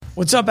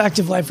What's up,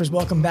 Active Lifers?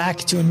 Welcome back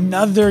to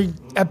another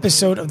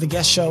episode of the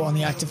Guest Show on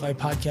the Active Life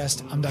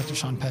Podcast. I'm Dr.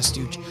 Sean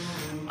Pastuch.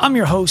 I'm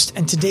your host,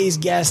 and today's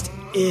guest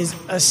is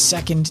a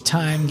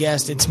second-time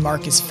guest. It's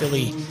Marcus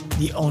Filly,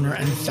 the owner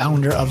and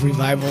founder of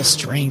Revival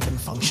Strength and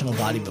Functional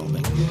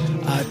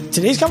Bodybuilding.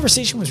 Today's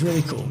conversation was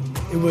really cool.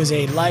 It was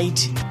a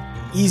light,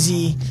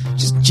 easy,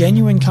 just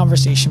genuine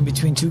conversation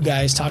between two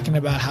guys talking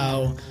about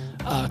how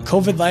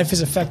COVID life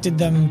has affected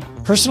them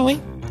personally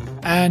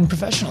and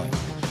professionally.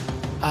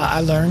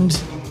 I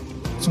learned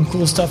some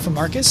cool stuff from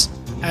Marcus,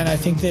 and I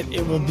think that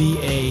it will be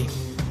a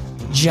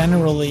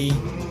generally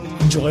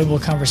enjoyable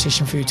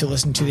conversation for you to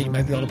listen to, that you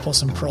might be able to pull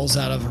some pearls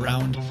out of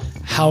around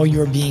how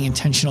you're being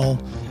intentional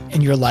in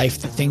your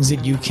life, the things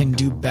that you can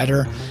do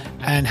better,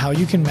 and how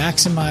you can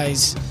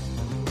maximize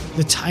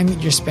the time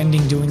that you're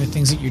spending doing the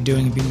things that you're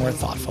doing and be more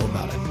thoughtful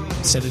about it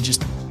instead of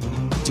just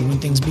doing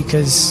things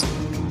because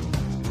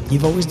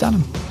you've always done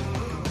them.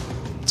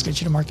 Let's get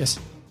you to Marcus.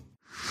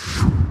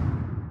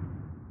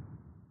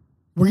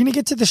 We're going to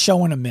get to the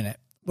show in a minute.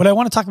 What I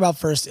want to talk about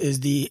first is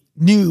the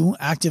new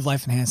Active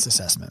Life Enhanced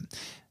Assessment.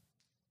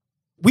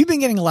 We've been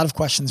getting a lot of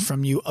questions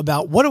from you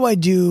about what do I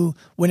do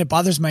when it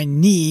bothers my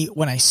knee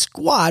when I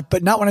squat,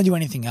 but not when I do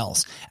anything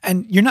else.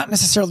 And you're not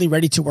necessarily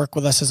ready to work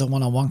with us as a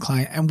one-on-one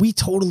client, and we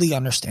totally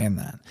understand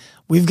that.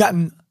 We've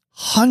gotten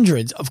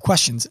hundreds of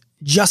questions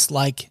just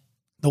like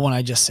the one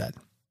I just said.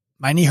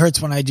 My knee hurts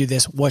when I do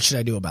this. What should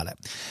I do about it?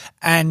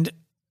 And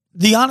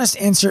the honest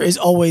answer is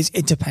always,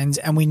 it depends,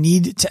 and we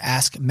need to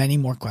ask many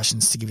more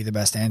questions to give you the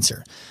best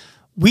answer.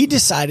 We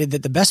decided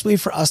that the best way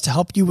for us to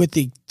help you with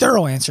the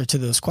thorough answer to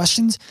those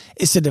questions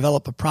is to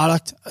develop a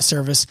product, a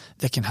service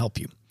that can help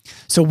you.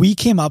 So we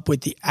came up with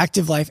the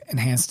Active Life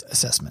Enhanced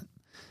Assessment.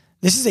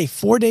 This is a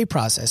 4-day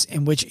process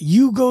in which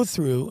you go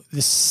through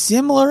the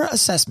similar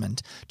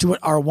assessment to what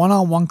our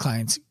one-on-one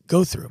clients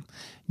go through.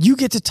 You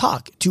get to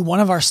talk to one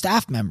of our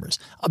staff members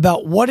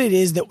about what it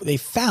is that they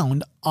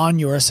found on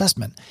your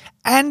assessment.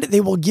 And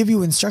they will give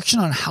you instruction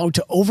on how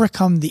to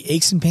overcome the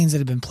aches and pains that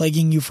have been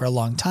plaguing you for a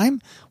long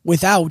time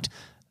without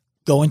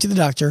going to the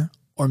doctor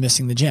or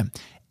missing the gym,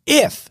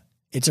 if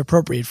it's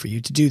appropriate for you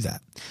to do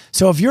that.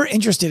 So if you're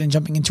interested in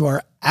jumping into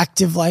our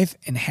Active Life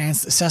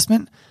Enhanced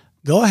Assessment,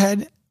 go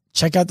ahead,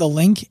 check out the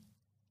link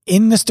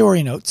in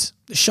the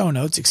show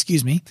notes,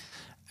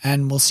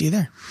 and we'll see you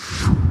there.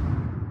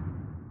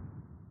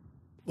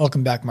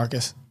 Welcome back,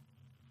 Marcus.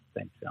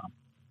 Thanks, John.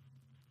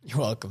 You're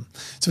welcome.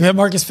 So we have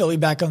Marcus Filly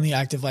back on the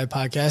Active Life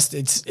Podcast.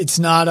 It's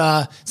not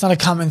a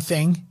common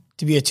thing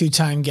to be a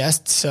 2-time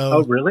guest. So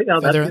oh, really?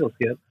 Oh, that feels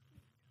good.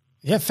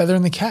 Yeah, feather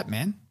in the cap,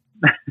 man.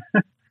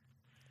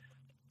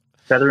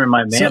 Feather in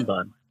my man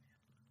bun.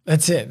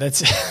 That's it.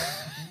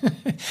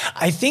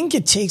 I think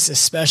it takes a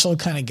special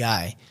kind of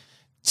guy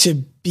to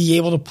be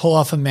able to pull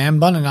off a man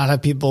bun and not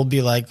have people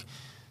be like,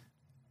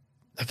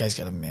 that guy's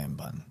got a man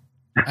bun.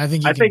 I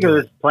think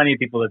there's plenty of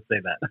people that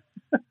say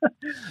that.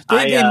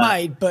 They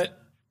might, but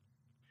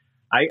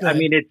I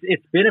mean,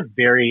 it's been a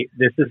very,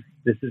 this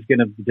is going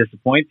to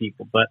disappoint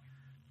people, but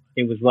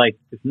it was like,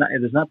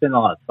 there's not been a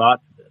lot of thought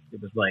to this.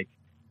 It was like,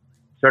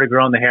 started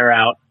growing the hair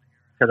out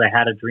because I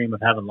had a dream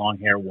of having long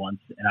hair once.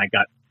 And I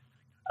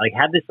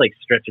had this like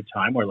stretch of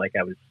time where like,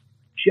 I was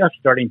just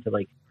starting to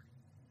like,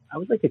 I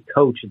was like a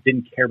coach that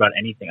didn't care about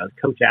anything. I was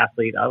a coach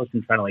athlete. I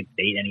wasn't trying to like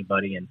date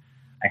anybody. And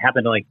I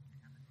happened to like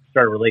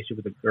start a relationship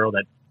with a girl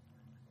that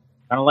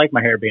kind of liked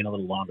my hair being a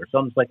little longer. So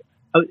I'm just like,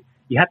 oh,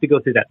 you have to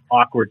go through that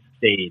awkward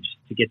stage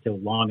to get to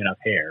long enough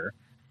hair.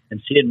 And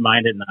she didn't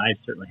mind it. And I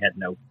certainly I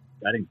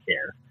didn't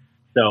care.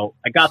 So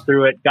I got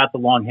through it, got the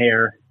long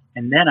hair.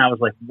 And then I was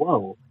like,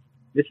 whoa,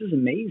 this is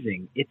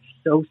amazing. It's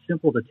so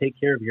simple to take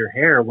care of your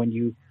hair when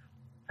you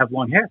have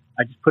long hair.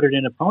 I just put it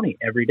in a pony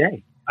every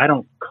day. I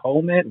don't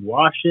comb it,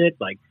 wash it.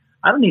 Like,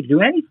 I don't need to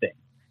do anything.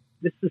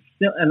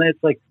 And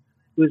it's like,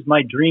 it was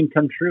my dream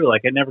come true.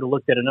 Like, I never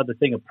looked at another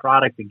thing, a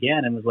product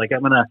again, and was like,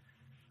 I'm going to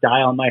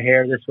style my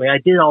hair this way. I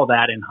did all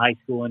that in high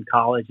school and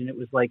college, and it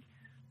was like,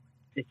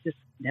 it just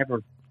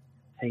never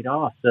paid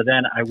off. So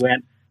then I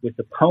went with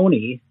the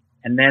pony,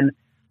 and then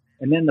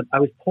I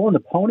was pulling the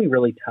pony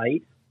really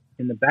tight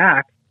in the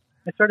back.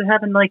 I started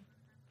having like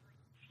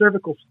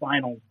cervical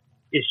spinal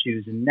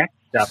issues and neck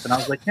stuff. And I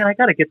was like, man, I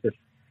got to get this.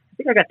 I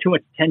think I got too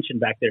much tension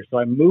back there. So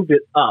I moved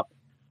it up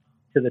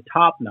to the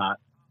top knot.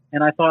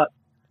 And I thought,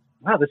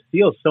 wow, this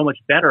feels so much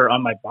better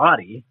on my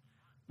body.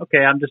 Okay,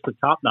 I'm just a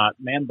top knot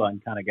man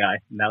bun kind of guy.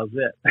 And that was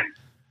it.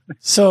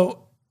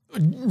 So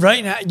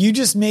right now, you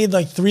just made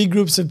like 3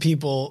 groups of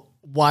people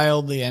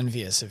wildly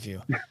envious of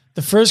you.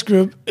 The first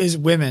group is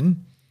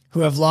women who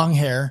have long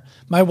hair.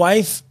 My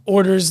wife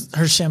orders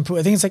her shampoo.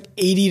 I think it's like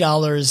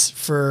 $80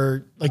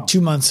 for like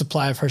 2 months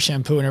supply of her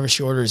shampoo whenever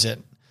she orders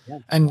it. Yeah.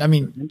 And I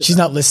mean, she's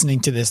not listening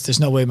to this. There's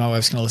no way my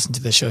wife's going to listen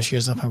to this show. She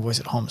hears my voice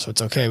at home, so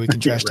it's okay. We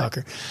can trash talk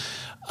her.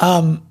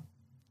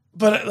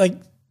 But like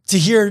to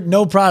hear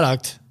no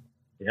product,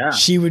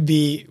 she would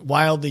be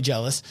wildly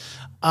jealous.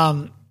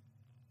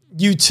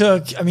 You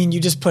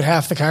just put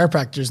half the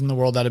chiropractors in the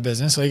world out of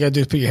business. All you got to do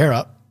is put your hair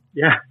up.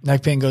 Yeah.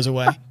 Neck pain goes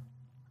away.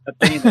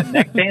 that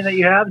neck pain that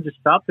you have, just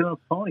stop doing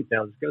a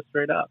ponytail. Just go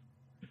straight up.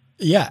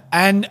 Yeah.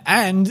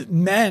 And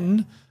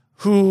men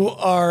who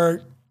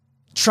are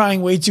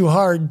trying way too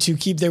hard to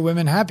keep their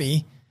women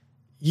happy,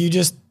 you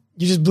just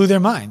blew their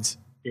minds.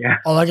 Yeah.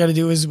 All I got to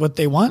do is what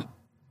they want.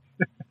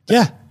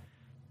 Yeah.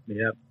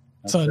 Yep.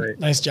 So great.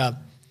 Nice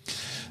job.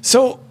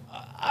 So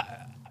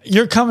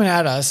you're coming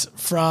at us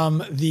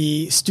from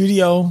the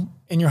studio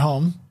in your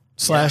home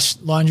 /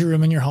 laundry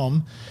room in your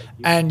home.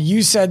 And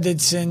you said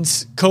that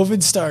since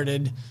COVID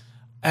started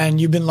and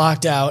you've been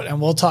locked out,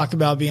 and we'll talk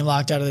about being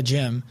locked out of the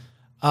gym,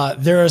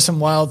 there are some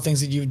wild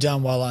things that you've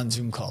done while on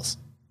Zoom calls.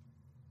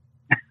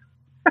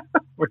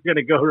 We're going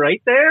to go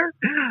right there.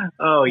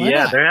 Oh, Why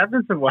yeah. not? There have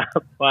been some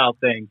wild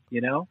things,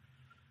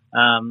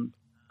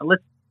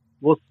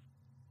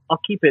 I'll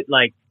keep it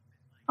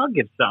I'll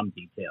give some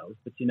details,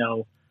 but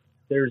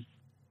there's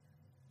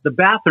the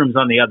bathrooms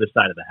on the other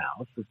side of the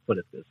house, let's put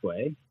it this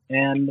way.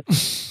 And,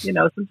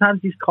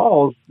 sometimes these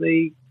calls,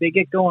 they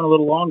get going a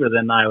little longer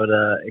than I would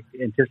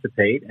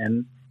anticipate.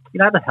 And,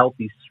 I have a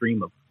healthy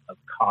stream of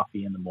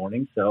coffee in the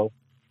morning. So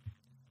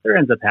there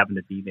ends up having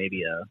to be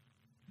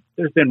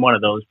there's been one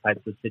of those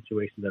types of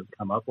situations that have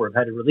come up where I've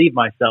had to relieve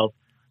myself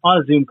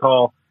on a Zoom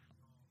call,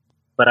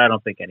 but I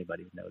don't think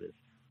anybody's noticed.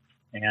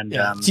 And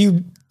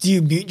do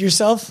you mute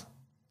yourself?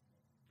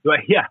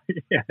 Yeah.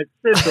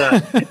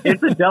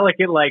 It's a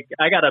delicate,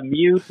 I got to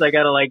mute. I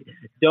got to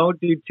don't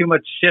do too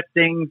much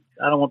shifting.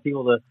 I don't want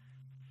people to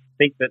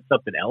think that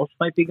something else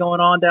might be going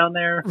on down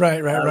there.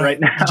 Right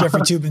now.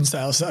 Jeffrey Toobin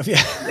style stuff.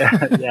 Yeah.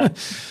 Yeah.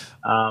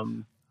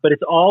 But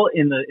it's all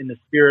in the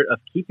spirit of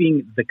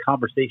keeping the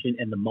conversation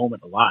and the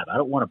moment alive. I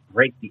don't want to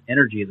break the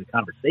energy of the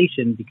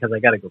conversation because I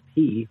got to go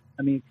pee.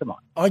 I mean, come on.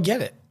 Oh, I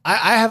get it.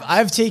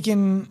 I've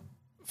taken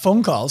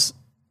phone calls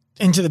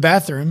into the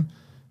bathroom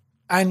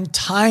and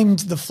timed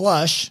the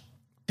flush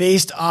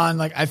based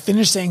on I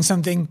finished saying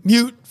something,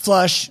 mute,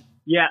 flush.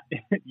 Yeah,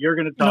 you're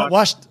going to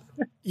talk.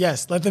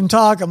 Yes, let them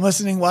talk. I'm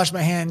listening. Wash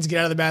my hands. Get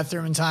out of the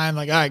bathroom in time.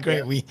 All right,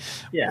 great.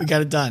 Yeah. We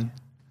got it done.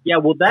 Yeah,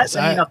 well,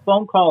 a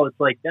phone call is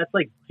that's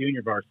like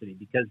junior varsity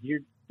because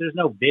there's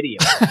no video.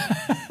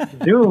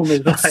 Zoom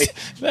is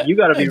you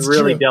got to be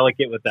really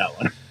delicate with that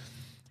one.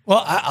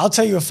 Well, I'll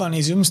tell you a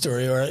funny Zoom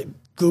story or a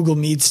Google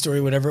Meet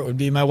story, whatever it would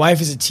be. My wife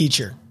is a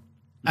teacher,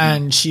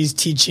 and she's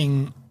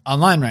teaching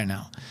online right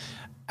now.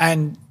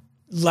 And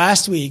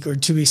last week or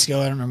 2 weeks ago,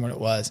 I don't remember what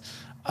it was,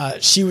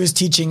 she was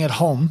teaching at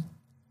home,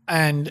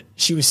 and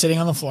she was sitting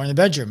on the floor in the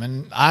bedroom.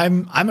 And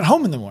I'm at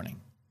home in the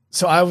morning,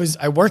 so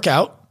I work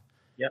out.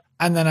 Yep.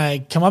 And then I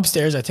come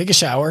upstairs, I take a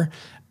shower,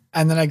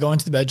 and then I go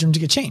into the bedroom to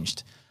get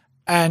changed.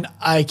 And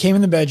I came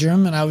in the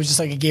bedroom and I was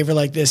just I gave her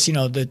this,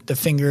 the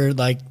finger,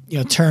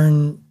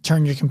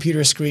 turn your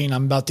computer screen.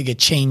 I'm about to get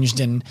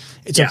changed, and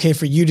it's okay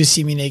for you to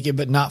see me naked,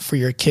 but not for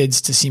your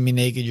kids to see me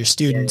naked, your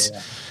students.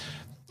 Yeah.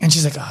 And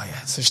she's like, oh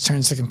yeah. So she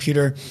turns the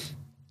computer,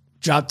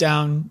 drop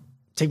down,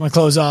 take my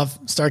clothes off,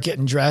 start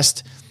getting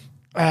dressed.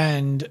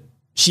 And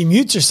she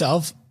mutes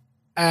herself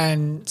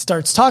and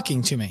starts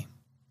talking to me.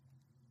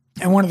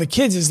 And one of the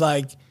kids is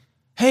like,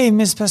 hey,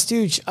 Miss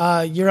Pastuch,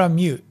 you're on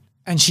mute.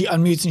 And she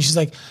unmutes and she's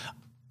like,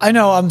 I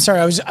know, I'm sorry.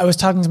 I was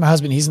talking to my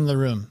husband. He's in the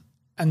room.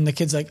 And the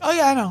kid's like, oh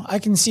yeah, I know. I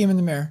can see him in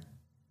the mirror.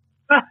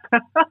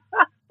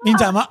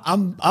 Meantime,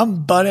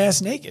 I'm butt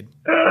ass naked.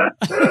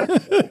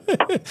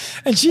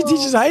 And she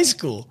teaches high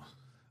school.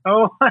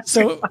 Oh,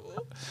 so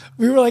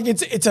we were like,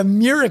 it's a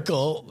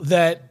miracle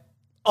that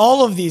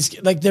all of these,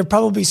 they're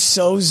probably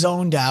so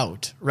zoned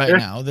out right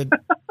now that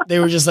they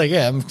were just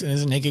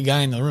there's a naked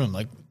guy in the room.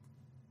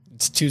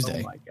 It's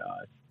Tuesday. Oh my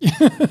gosh.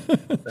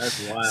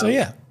 That's wild. So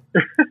yeah.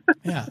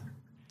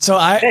 So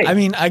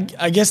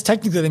I guess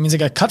technically that means I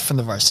got cut from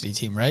the varsity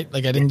team, right? I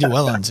didn't do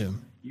well on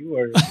Zoom. You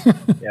were,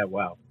 yeah.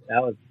 Wow.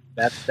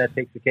 That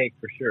takes the cake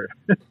for sure.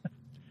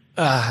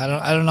 I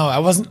don't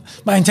know.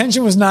 My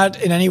intention was not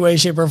in any way,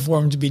 shape or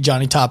form to be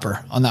Johnny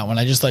Topper on that one.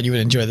 I just thought you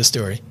would enjoy the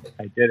story.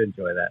 I did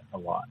enjoy that a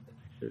lot. I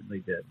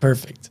certainly did.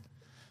 Perfect.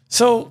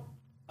 So,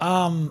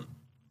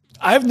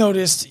 I've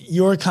noticed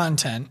your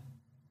content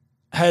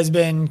has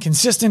been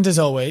consistent as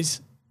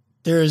always.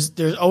 There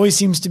always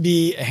seems to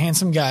be a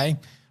handsome guy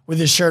with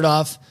his shirt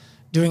off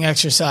doing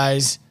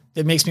exercise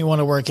that makes me want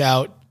to work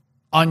out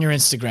on your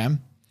Instagram.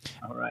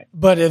 All right.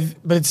 But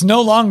it's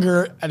no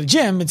longer at a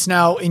gym, it's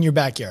now in your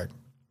backyard.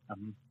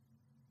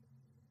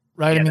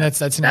 Right? Yeah, I mean,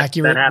 that's an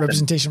accurate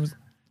representation.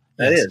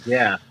 That is,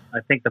 yeah. I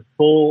think the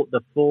full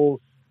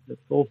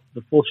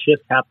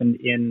shift happened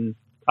in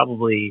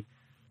probably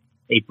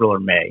April or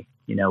May.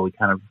 We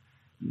kind of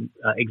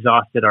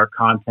exhausted our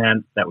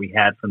content that we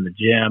had from the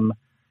gym.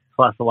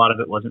 Plus, a lot of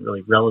it wasn't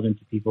really relevant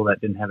to people that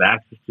didn't have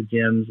access to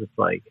gyms. It's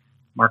like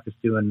Marcus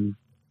doing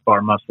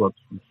bar muscle ups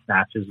and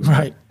snatches,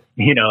 right?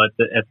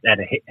 At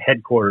a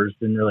headquarters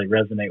didn't really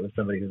resonate with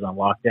somebody who's on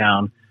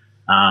lockdown.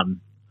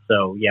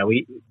 So yeah,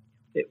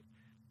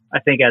 I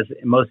think as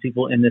most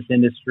people in this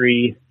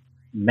industry,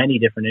 many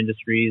different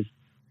industries,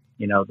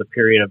 the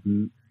period of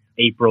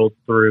April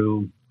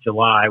through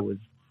July was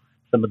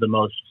some of the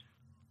most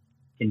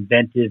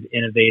inventive,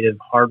 innovative,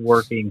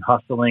 hardworking,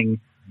 hustling,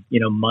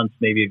 months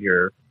maybe of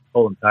your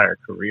whole entire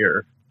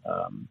career.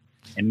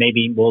 And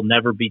maybe we'll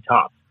never be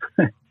top.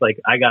 It's like,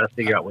 I got to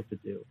figure out what to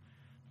do.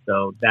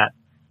 So that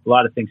a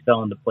lot of things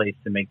fell into place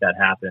to make that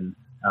happen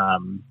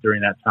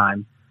during that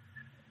time.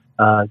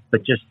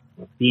 But just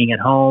being at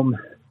home,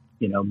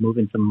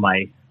 moving some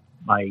of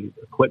my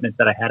equipment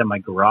that I had in my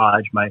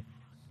garage.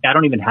 I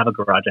don't even have a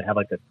garage. I have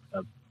like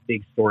a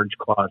big storage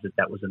closet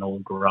that was an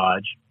old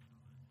garage.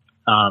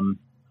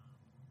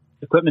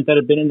 Equipment that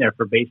had been in there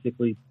for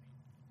basically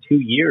 2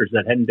 years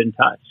that hadn't been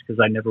touched because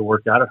I never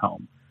worked out at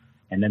home.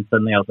 And then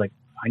suddenly I was like,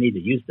 I need to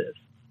use this.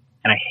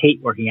 And I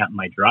hate working out in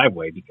my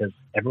driveway because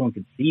everyone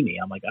can see me.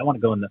 I'm like, I want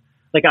to go in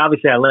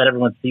obviously I let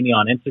everyone see me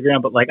on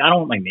Instagram, but I don't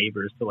want my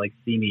neighbors to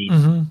see me,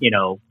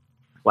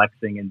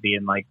 flexing and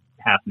being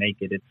half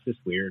naked. It's just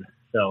weird.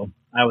 So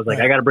I was like,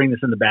 I got to bring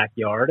this in the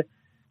backyard.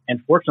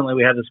 And fortunately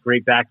we have this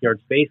great backyard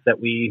space that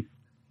we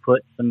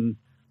put some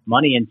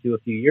money into a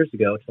few years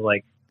ago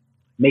to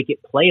make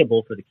it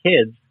playable for the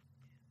kids.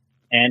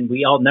 And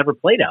we all never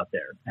played out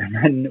there. And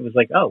then it was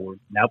we're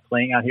now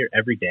playing out here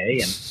every day.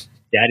 And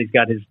Daddy's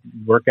got his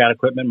workout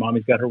equipment.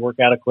 Mommy's got her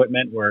workout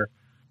equipment. We're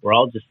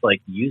all just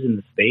using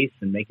the space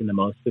and making the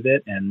most of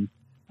it. And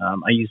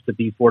I used to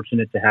be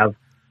fortunate to have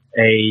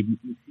a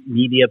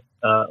media,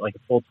 a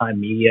full-time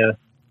media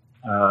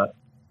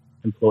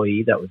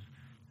employee that was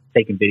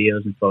taking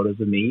videos and photos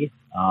of me.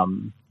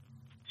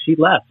 She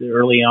left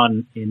early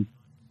on in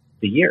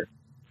the year,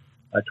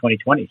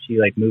 2020. She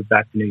moved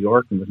back to New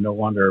York and was no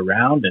longer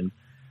around. And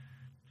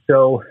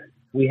so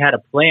we had a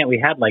plan. We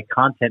had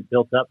content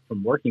built up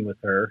from working with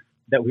her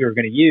that we were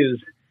going to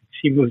use.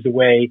 She moves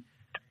away,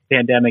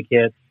 pandemic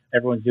hits,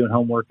 everyone's doing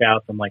home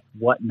workouts. I'm like,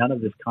 what? None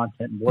of this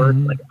content works.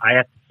 Mm-hmm. I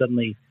have to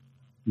suddenly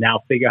now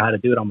figure out how to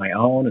do it on my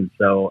own. And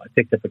so I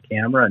picked up a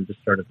camera and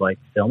just started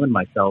filming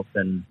myself.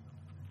 And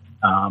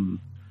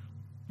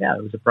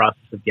it was a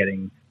process of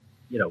getting,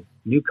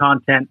 new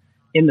content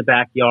in the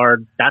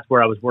backyard. That's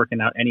where I was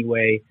working out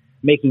anyway,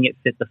 making it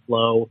fit the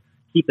flow,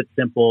 keep it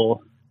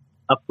simple,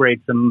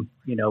 upgrade some,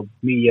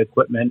 media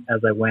equipment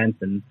as I went.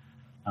 And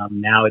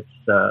now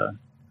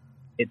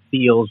it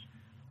feels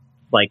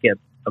like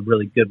a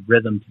really good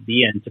rhythm to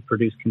be in to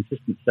produce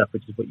consistent stuff,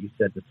 which is what you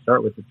said to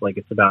start with.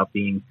 It's about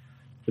being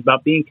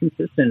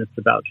consistent. It's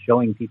about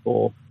showing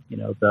people,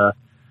 the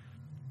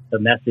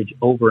message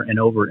over and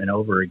over and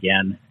over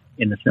again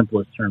in the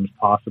simplest terms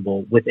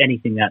possible with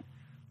anything that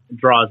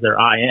draws their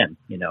eye in.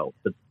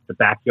 The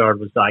backyard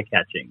was eye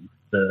catching.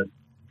 The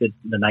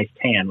nice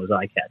tan was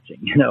eye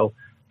catching.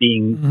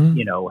 Being,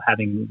 mm-hmm.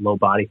 Having low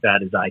body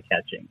fat is eye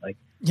catching.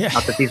 Yeah.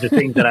 Not that these are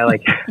things that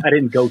I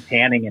didn't go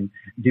tanning and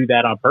do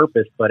that on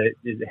purpose, but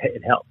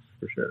it helps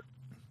for sure.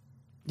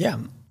 Yeah.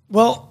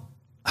 Well,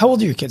 how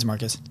old are your kids,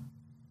 Marcus?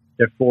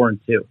 They're 4 and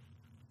 2.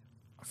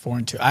 4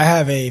 and 2. I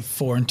have a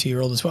 4 and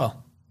 2-year-old as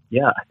well.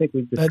 Yeah. I think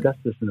we've discussed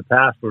this in the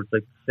past where it's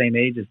the same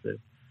age as this.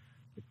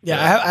 Yeah.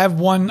 I have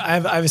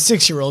a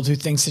 6-year-old who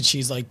thinks that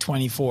she's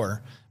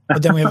 24,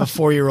 but then we have a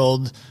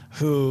 4-year-old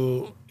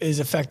who is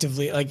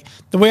effectively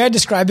the way I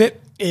describe it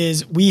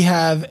is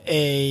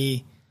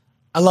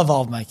I love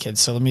all of my kids.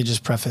 So let me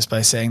just preface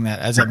by saying that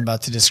as I'm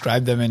about to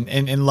describe them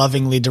in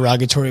lovingly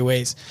derogatory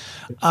ways.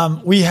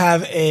 We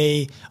have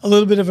a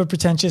little bit of a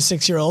pretentious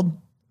 6-year-old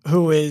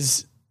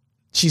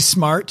she's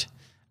smart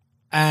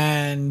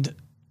and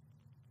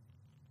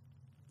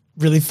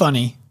really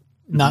funny,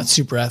 not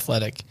super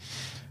athletic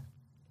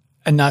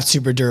and not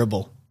super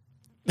durable.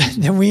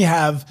 Then we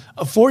have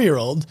a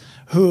 4-year-old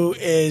who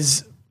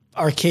is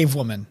our cave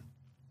woman.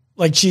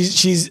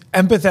 She's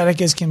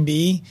empathetic as can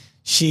be.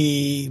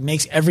 She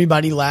makes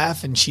everybody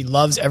laugh and she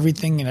loves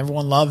everything and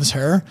everyone loves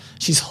her.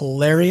 She's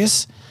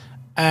hilarious.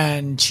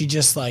 And she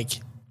just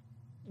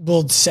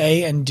will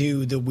say and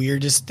do the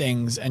weirdest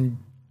things and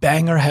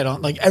bang her head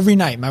on. Every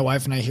night, my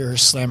wife and I hear her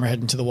slam her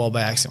head into the wall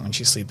by accident when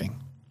she's sleeping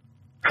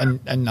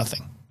and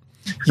nothing.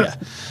 Yeah.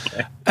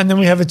 Okay. And then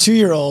we have a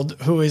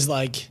 2-year-old who is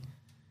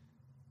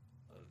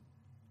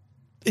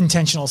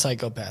intentional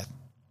psychopath.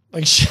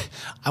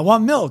 I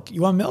want milk.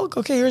 You want milk?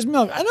 Okay, here's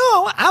milk. I know. I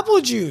want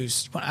apple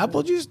juice. You want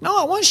apple juice? No,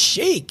 I want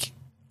shake.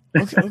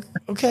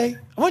 Okay.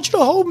 I want you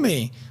to hold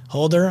me.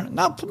 Hold her.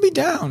 No, put me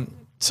down.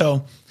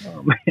 So,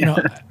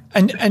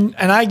 and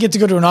I get to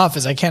go to an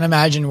office. I can't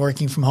imagine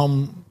working from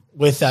home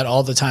with that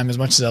all the time as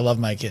much as I love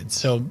my kids.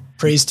 So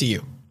praise to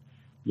you.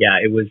 Yeah,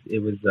 it was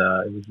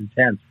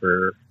intense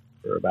for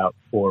about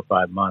 4 or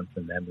 5 months.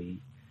 And then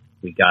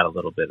we got a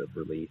little bit of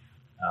relief,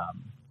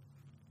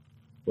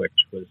 which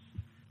was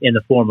in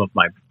the form of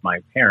my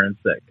parents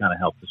that kind of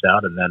helped us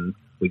out. And then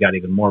we got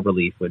even more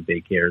relief when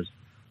daycares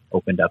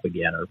opened up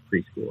again or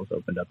preschools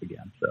opened up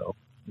again. So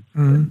it's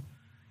been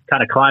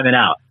kind of climbing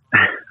out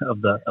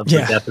of the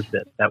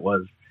deficit that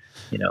was,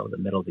 the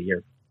middle of the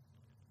year.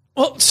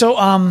 Well, so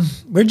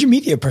where'd your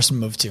media person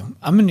move to?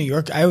 I'm in New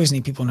York. I always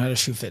need people who know how to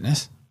shoot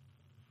fitness.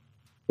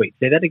 Wait,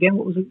 say that again.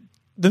 What was it?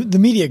 The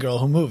media girl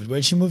who moved.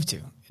 Where'd she move to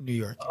in New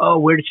York? Oh,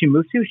 where did she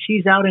move to?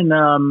 She's out in,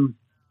 I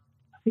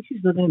think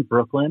she's living in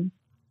Brooklyn.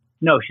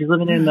 No, she's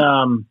living in,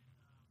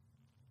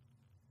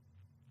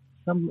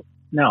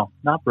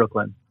 not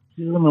Brooklyn.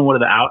 she's living in one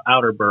of the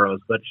outer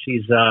boroughs, but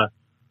she's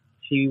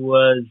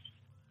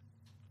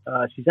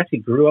actually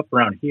grew up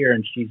around here,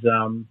 and she's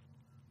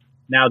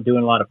now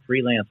doing a lot of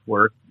freelance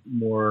work,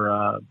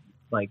 more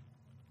like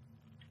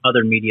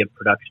other media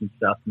production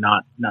stuff,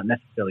 not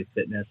necessarily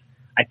fitness.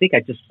 I think I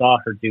just saw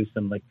her do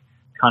some like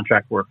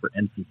contract work for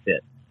NC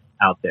Fit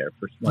out there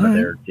for one of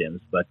their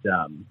gyms. But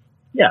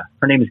yeah,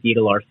 her name is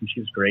Gita Larson. She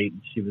was great.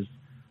 She was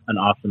an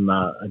awesome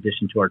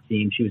addition to our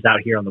team. She was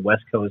out here on the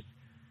West Coast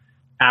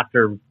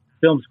after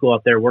film school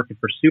out there working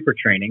for Super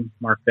Training,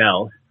 Mark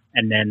Bell.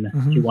 And then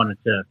she wanted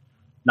to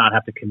not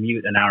have to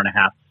commute an hour and a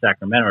half to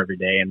Sacramento every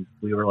day. And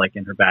we were like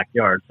in her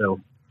backyard. So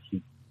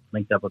she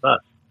linked up with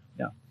us.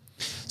 Yeah.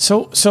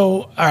 So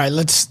all right,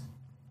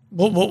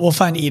 we'll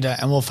find Ida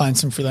and we'll find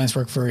some freelance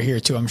work for her here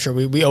too. I'm sure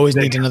we always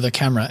need another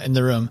camera in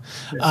the room.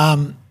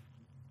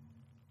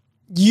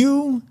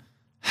 You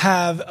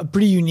have a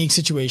pretty unique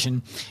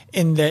situation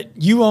in that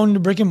you own a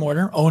brick and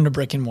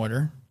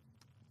mortar,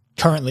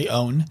 currently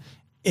own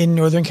in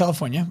Northern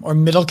California or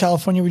Middle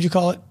California, would you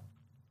call it?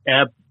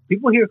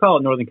 People here call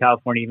it Northern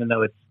California, even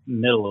though it's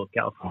middle of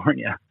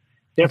California.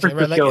 San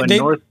Francisco and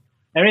north,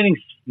 everything's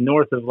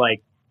north of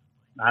like,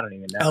 I don't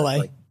even know. LA.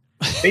 Like,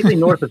 basically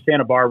north of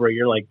Santa Barbara,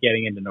 you're like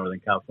getting into Northern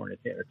California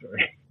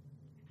territory.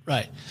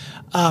 Right.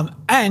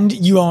 And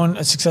you own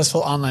a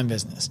successful online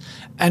business.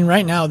 And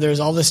right now there's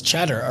all this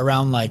chatter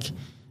around like,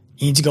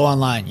 you need to go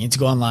online, you need to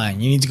go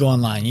online, you need to go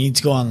online, you need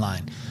to go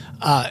online.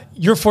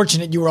 You're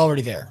fortunate you were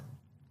already there.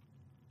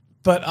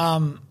 But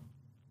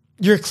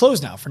you're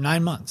closed now for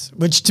 9 months,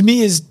 which to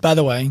me is, by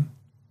the way,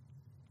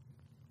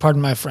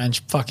 pardon my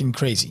French, fucking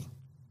crazy.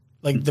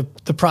 Like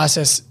the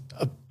process,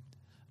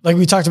 like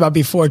we talked about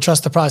before,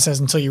 trust the process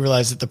until you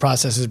realize that the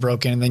process is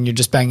broken, and then you're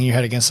just banging your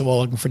head against the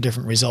wall looking for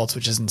different results,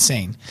 which is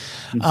insane.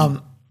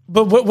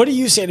 But what do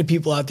you say to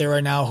people out there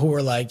right now who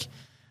are like,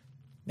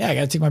 yeah, I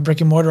got to take my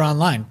brick and mortar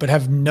online, but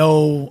have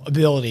no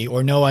ability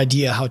or no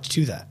idea how to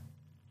do that?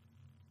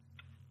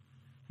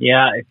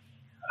 Yeah,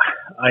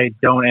 I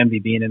don't envy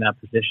being in that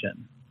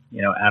position,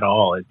 at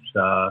all.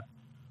 It's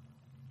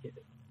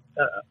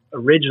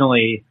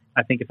originally,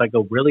 I think if I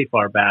go really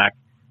far back,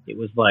 it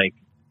was like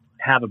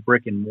have a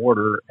brick and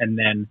mortar, and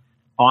then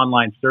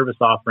online service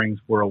offerings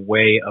were a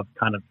way of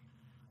kind of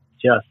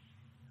just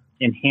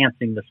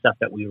enhancing the stuff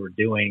that we were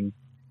doing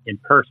in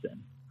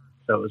person.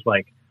 So it was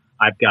like,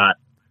 I've got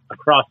a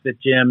CrossFit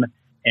gym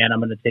and I'm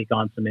going to take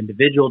on some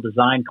individual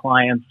design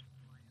clients,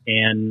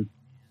 and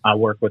I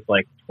work with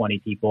like 20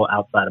 people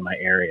outside of my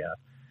area.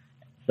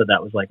 So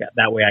that was like,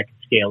 that way I could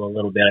scale a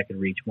little bit. I could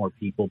reach more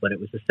people, but it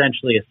was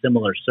essentially a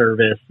similar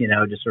service,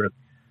 just sort of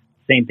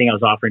same thing I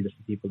was offering to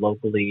some people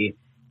locally.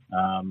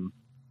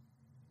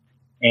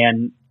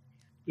 And,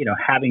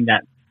 having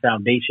that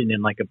foundation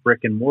in like a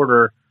brick and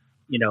mortar,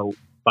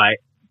 by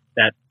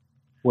that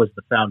was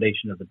the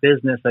foundation of the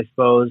business, I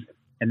suppose.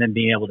 And then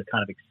being able to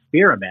kind of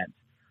experiment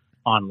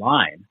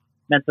online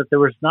meant that there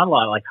was not a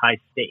lot of like high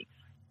stakes.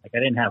 Like I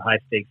didn't have high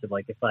stakes of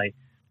like, if I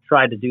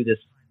tried to do this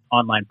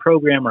online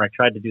program or I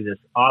tried to do this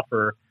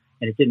offer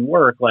and it didn't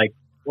work, like,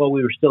 well,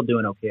 we were still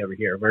doing okay over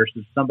here,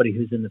 versus somebody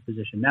who's in the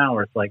position now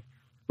where it's like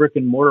brick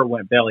and mortar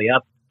went belly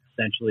up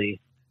essentially.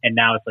 And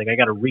now it's like, I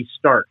got to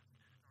restart,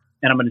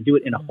 and I'm going to do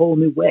it in a whole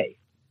new way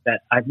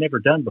that I've never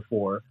done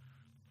before.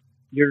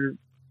 You're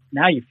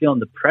feeling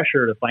the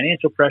pressure, the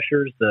financial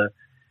pressures, the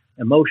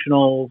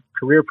emotional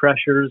career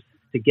pressures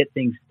to get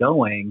things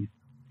going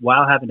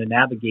while having to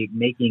navigate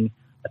making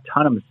a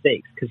ton of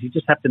mistakes, because you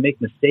just have to make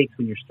mistakes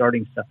when you're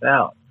starting stuff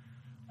out.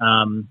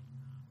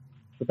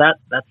 So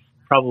that's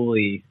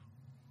probably,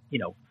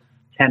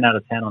 10 out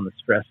of 10 on the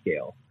stress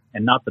scale,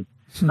 and not the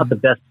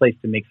best place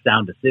to make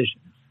sound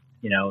decisions,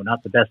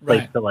 not the best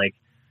place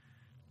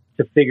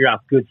to figure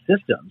out good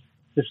systems.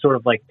 Just sort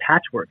of like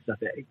patchwork stuff.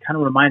 It kind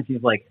of reminds me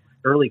of like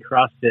early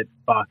CrossFit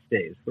box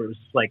days where it was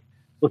just like,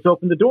 let's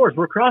open the doors.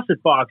 We're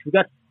CrossFit box. We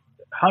got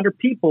 100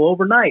 people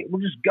overnight.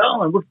 We're just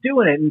going. We're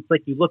doing it. And it's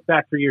like you look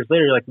back 3 years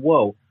later, you're like,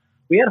 whoa,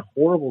 we had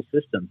horrible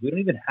systems. We don't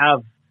even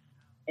have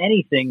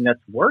anything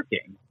that's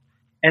working.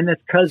 And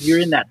that's because you're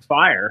in that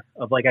fire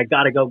of like, I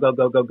got to go.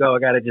 I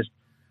got to just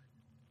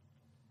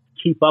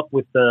keep up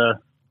with the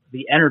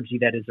energy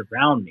that is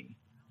around me.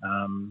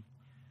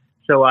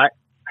 So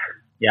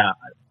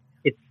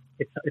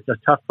it's a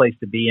tough place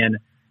to be in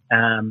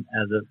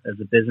as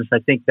a business. I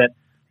think that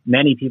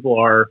many people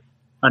are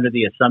under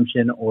the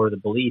assumption or the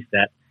belief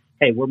that,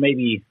 hey, we're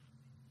maybe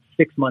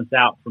 6 months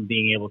out from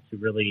being able to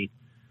really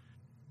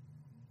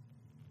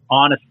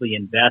honestly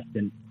invest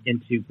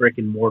into brick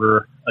and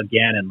mortar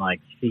again, and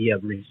like see a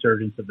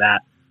resurgence of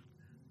that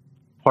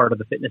part of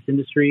the fitness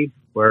industry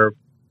where,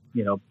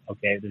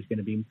 okay, there's going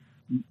to be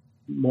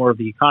more of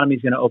the economy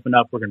is going to open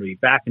up. We're going to be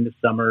back into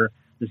summer.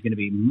 There's going to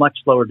be much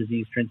lower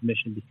disease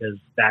transmission because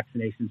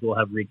vaccinations will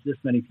have reached this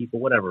many people,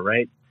 whatever,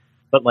 right?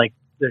 But like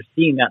they're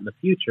seeing that in the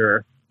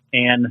future,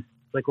 and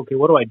it's like, okay,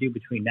 what do I do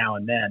between now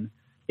and then?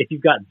 If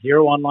you've got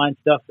zero online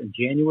stuff in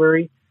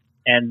January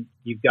and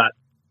you've got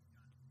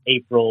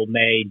April,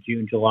 May,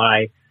 June,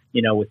 July,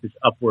 with this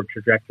upward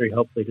trajectory,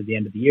 hopefully to the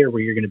end of the year, where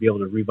you're going to be able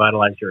to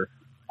revitalize your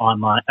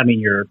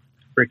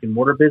brick and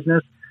mortar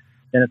business,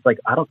 then it's like,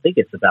 I don't think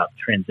it's about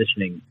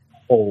transitioning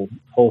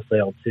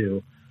wholesale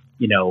to,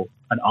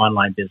 an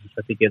online business.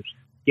 I think it's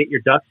get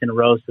your ducks in a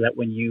row so that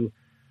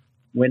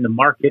when the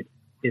market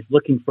is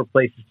looking for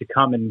places to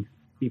come and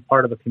be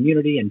part of a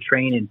community and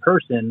train in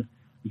person,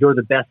 you're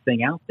the best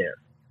thing out there.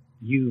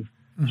 You've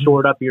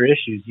shored up your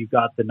issues. You've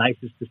got the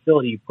nicest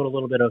facility. You put a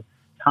little bit of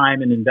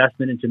time and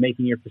investment into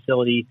making your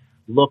facility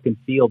look and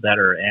feel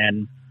better.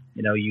 And,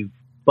 you've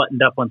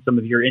buttoned up on some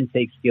of your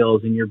intake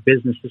skills, and your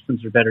business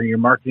systems are better, and your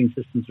marketing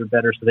systems are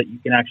better, so that you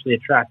can actually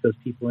attract those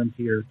people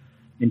into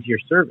your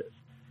service.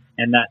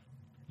 And that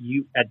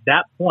at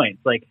that point,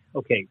 it's like,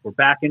 okay, we're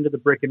back into the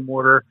brick and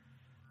mortar.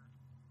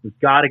 We've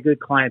got a good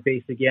client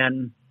base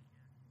again.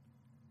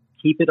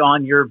 Keep it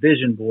on your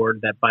vision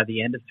board that by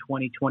the end of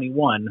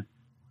 2021,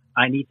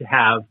 I need to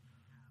have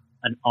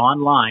an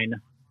online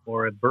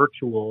or a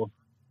virtual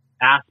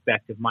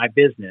aspect of my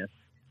business,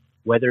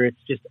 whether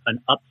it's just an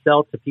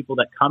upsell to people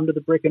that come to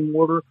the brick and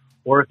mortar,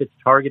 or if it's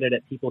targeted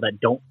at people that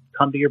don't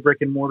come to your brick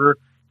and mortar.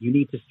 You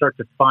need to start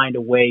to find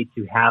a way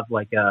to have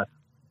like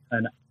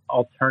an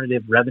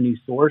alternative revenue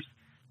source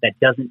that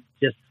doesn't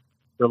just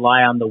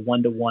rely on the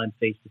one-to-one,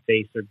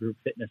 face-to-face or group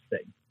fitness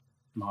thing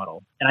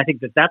model. And I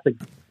think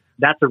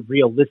that's a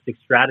realistic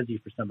strategy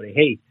for somebody.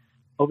 Hey,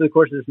 over the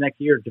course of this next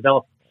year,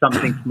 develop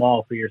something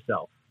small for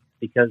yourself,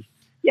 because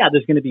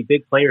there's going to be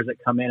big players that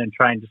come in and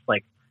try and just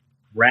like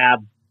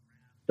grab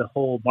the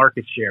whole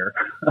market share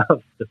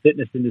of the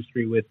fitness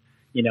industry with,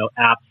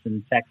 apps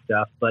and tech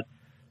stuff, but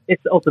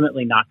it's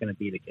ultimately not going to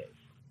be the case.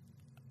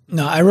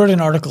 No, I wrote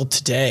an article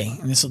today,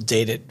 and this will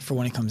date it for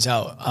when it comes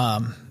out,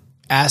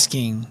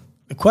 asking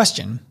the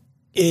question,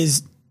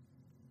 is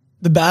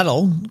the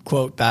battle,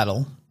 quote,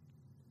 battle,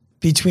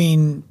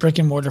 between brick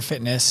and mortar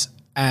fitness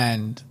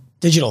and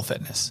digital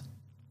fitness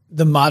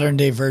the modern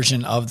day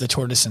version of the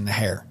tortoise and the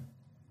hare,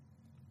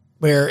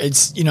 where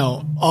it's,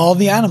 all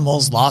the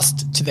animals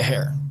lost to the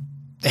hare.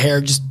 The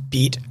hare just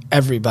beat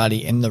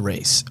everybody in the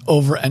race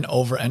over and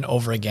over and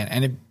over again.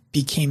 And it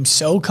became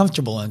so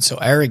comfortable and so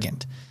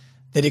arrogant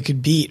that it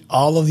could beat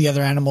all of the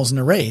other animals in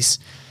the race,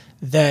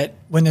 that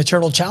when the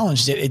turtle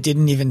challenged it, it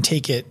didn't even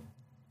take it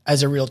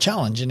as a real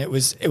challenge. And it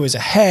was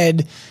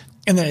ahead,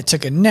 and then it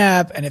took a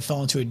nap and it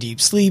fell into a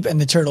deep sleep,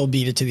 and the turtle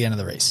beat it to the end of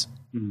the race.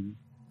 Mm-hmm.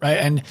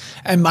 Right.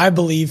 And my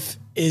belief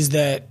is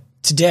that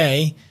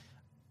today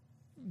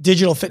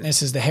digital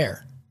fitness is the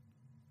hare.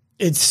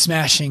 It's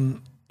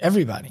smashing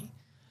everybody.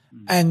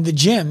 And the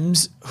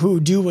gyms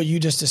who do what you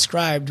just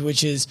described,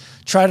 which is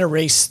try to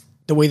race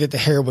the way that the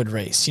hare would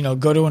race,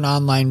 go to an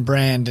online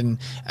brand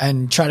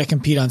and try to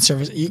compete on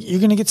service, you're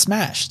going to get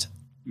smashed.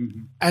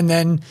 Mm-hmm. And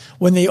then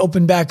when they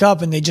open back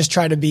up and they just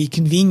try to be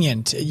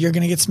convenient, you're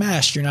going to get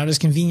smashed. You're not as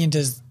convenient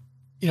as,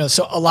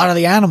 so a lot of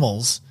the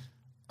animals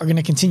are going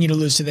to continue to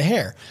lose to the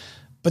hare.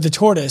 But the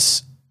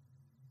tortoise,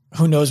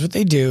 who knows what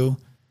they do,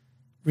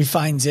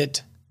 refines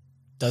it,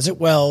 does it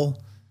well,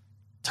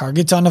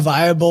 targets on a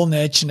viable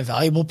niche and a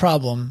valuable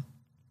problem,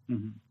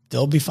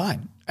 they'll be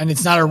fine. And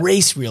it's not a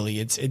race, really.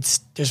 It's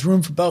there's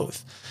room for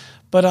both.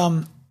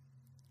 But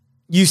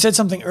you said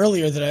something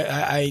earlier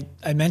that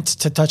I meant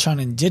to touch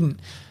on and didn't.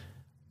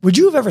 Would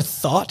you have ever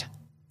thought,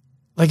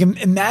 like,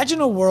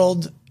 imagine a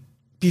world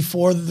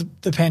before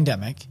the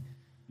pandemic,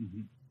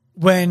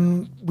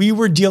 when we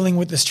were dealing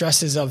with the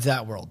stresses of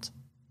that world?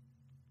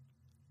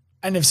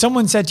 And if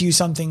someone said to you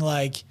something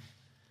like,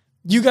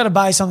 you got to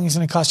buy something that's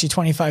going to cost you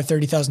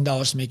 $25,000,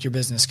 $30,000 to make your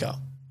business go,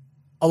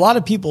 a lot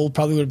of people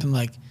probably would have been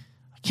like,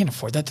 I can't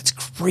afford that. That's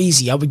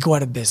crazy. I would go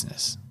out of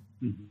business.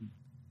 Mm-hmm.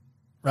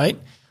 Right?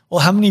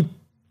 Well, how many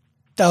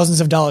thousands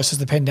of dollars has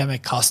the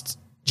pandemic cost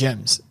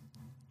gyms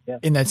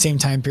in that same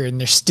time period? And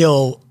they're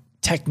still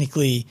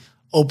technically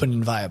open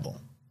and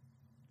viable.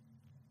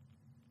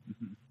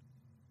 Mm-hmm.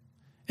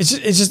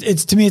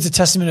 It's to me, it's a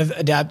testament of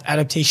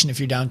adaptation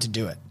if you're down to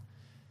do it.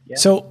 Yeah.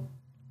 So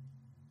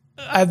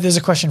there's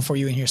a question for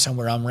you in here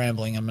somewhere. I'm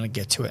rambling. I'm going to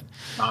get to it.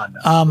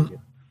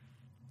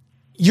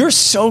 You're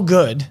so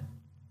good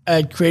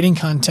at creating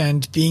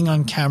content, being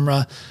on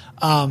camera,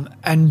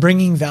 and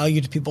bringing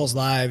value to people's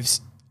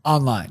lives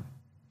online.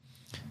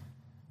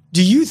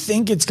 Do you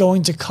think it's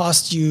going to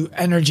cost you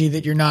energy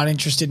that you're not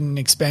interested in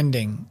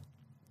expending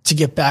to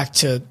get back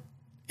to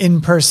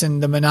in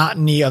person, the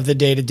monotony of the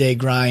day-to-day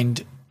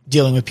grind,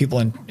 dealing with people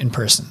in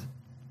person?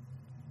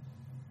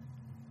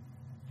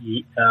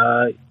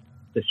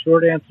 The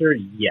short answer,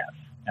 yes.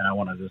 And I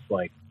want to just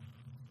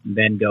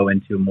then go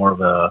into more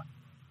of a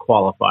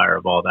qualifier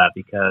of all that,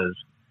 because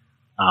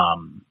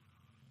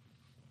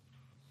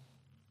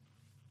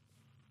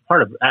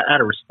part of,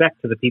 out of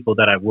respect to the people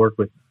that I've worked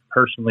with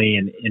personally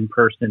and in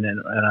person and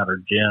at our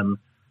gym,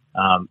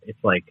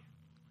 it's like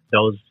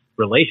those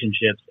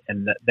relationships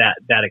and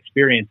that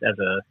experience as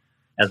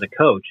a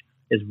coach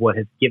is what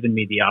has given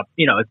me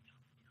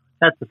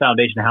that's the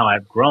foundation of how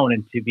I've grown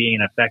into being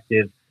an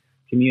effective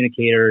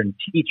communicator and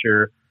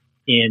teacher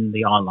in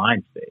the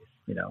online space.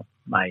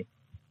 My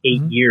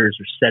 8 years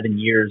or 7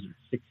 years or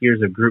 6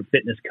 years of group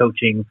fitness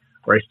coaching,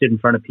 where I stood in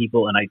front of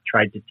people and I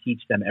tried to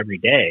teach them every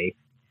day,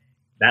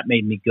 that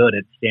made me good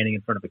at standing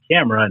in front of a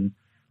camera and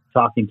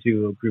talking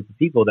to a group of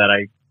people that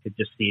I could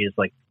just see as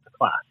like a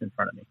class in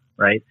front of me,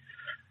 right?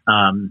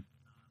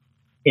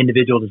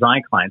 Individual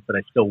design clients that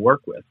I still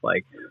work with,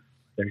 like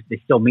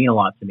they still mean a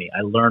lot to me.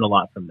 I learn a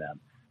lot from them,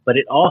 but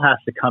it all has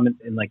to come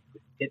in like,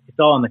 it's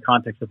all in the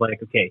context of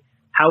like, okay,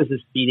 how is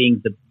this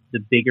feeding the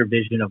bigger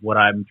vision of what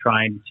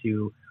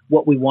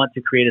what we want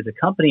to create as a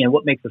company and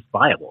what makes us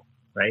viable,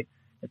 right?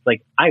 It's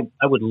like, I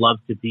would love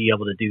to be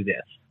able to do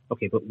this.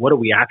 Okay, but what are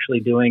we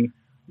actually doing?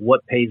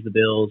 What pays the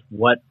bills?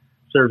 What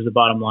serves the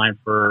bottom line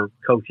for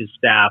coaches,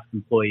 staff,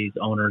 employees,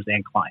 owners,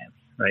 and clients,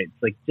 right?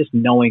 It's like just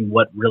knowing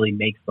what really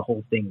makes the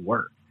whole thing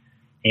work.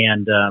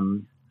 And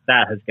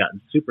that has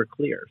gotten super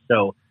clear.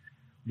 So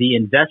the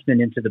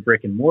investment into the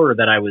brick and mortar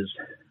that I was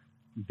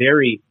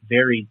very,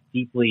 very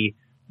deeply,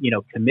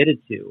 committed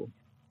to,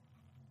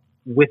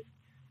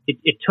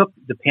 it took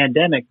the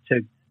pandemic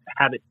to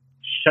have it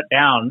shut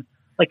down.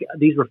 Like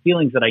these were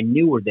feelings that I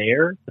knew were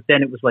there, but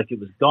then it was like, it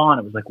was gone.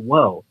 It was like,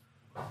 whoa,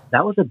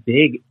 that was a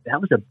big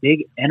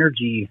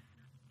energy,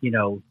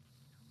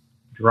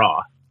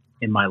 draw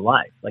in my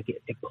life. Like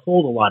it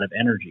pulled a lot of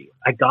energy.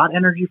 I got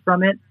energy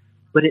from it,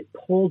 but it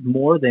pulled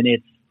more than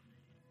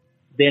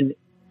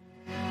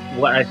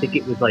what I think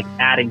it was like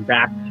adding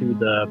back to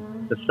the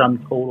sum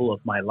total of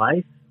my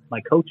life,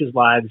 my coaches'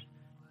 lives,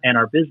 and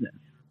our business.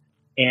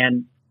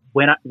 And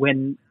when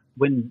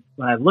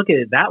I look at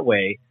it that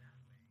way,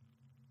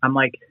 I'm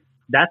like,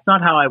 that's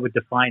not how I would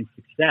define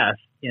success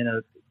in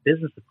a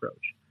business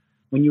approach.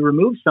 When you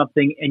remove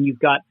something and you've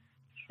got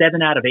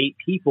 7 out of 8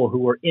 people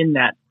who are in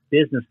that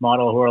business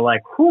model who are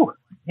like, whew,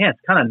 yeah, it's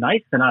kind of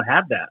nice to not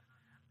have that.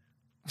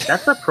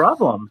 That's a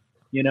problem,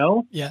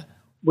 Yeah.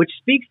 Which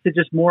speaks to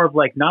just more of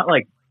like, not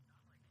like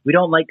we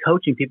don't like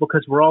coaching people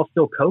because we're all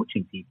still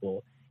coaching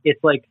people.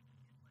 It's like,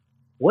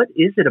 what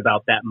is it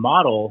about that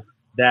model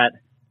that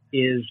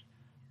is,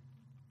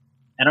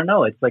 I don't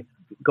know. It's like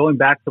going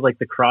back to like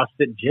the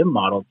CrossFit gym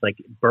model. It's like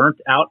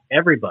burnt out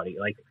everybody,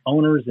 like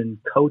owners and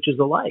coaches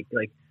alike.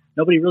 Like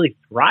nobody really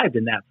thrived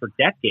in that for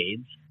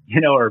decades,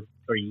 or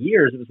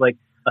years. It was like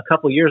a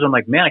couple of years. I'm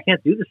like, man, I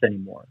can't do this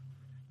anymore.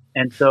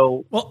 And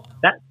so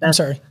I'm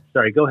sorry.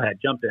 Sorry, go ahead.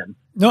 Jump in.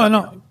 No.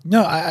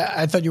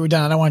 I thought you were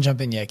done. I don't want to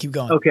jump in yet. Keep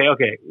going.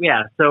 Okay.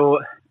 Yeah. So,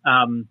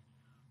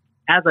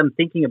 as I'm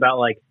thinking about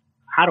like,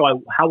 how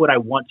would I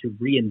want to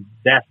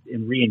reinvest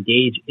and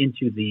reengage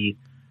into the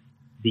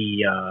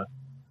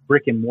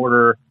brick and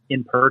mortar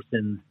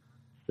in-person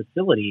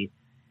facility,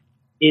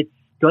 it's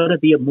going to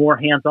be more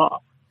hands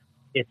off.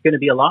 It's going to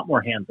be a lot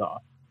more hands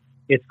off.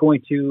 It's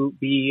going to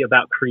be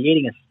about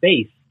creating a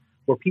space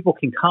where people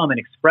can come and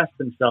express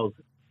themselves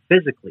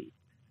physically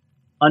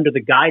under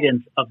the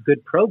guidance of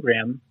good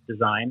program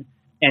design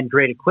and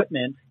great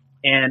equipment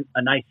and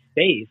a nice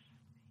space.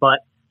 But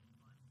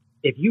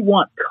if you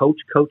want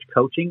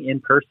coaching in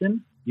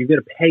person, you're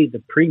going to pay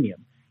the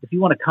premium. If you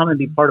want to come and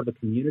be part of a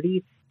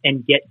community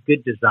and get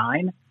good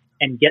design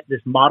and get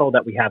this model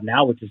that we have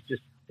now, which is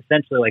just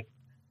essentially like,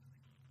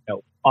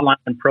 online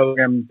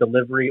program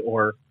delivery,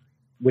 or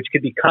which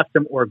could be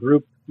custom or a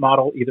group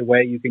model. Either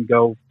way, you can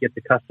go get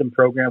the custom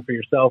program for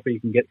yourself, or you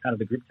can get kind of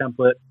the group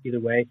template. Either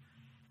way,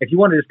 if you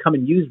want to just come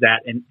and use that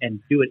and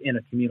do it in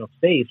a communal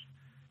space,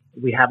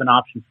 we have an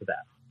option for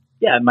that.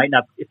 Yeah, it might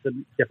not, it's a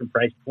different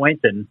price point,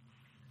 and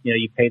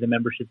you pay the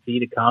membership fee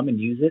to come and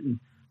use it. And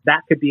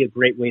that could be a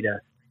great way to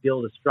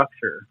build a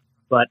structure,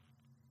 but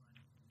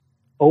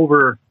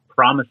over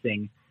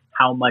promising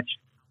how much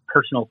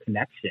personal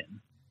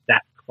connection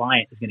that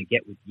client is going to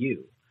get with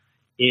you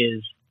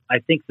is, I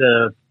think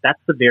that's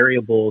the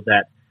variable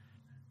that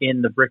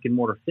in the brick and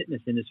mortar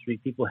fitness industry,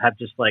 people have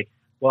just like,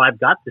 well, I've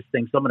got this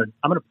thing, so I'm going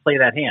to play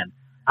that hand.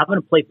 I'm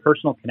going to play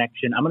personal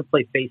connection. I'm going to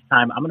play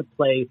FaceTime. I'm going to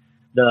play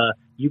the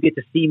you get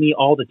to see me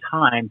all the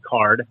time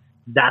card.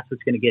 That's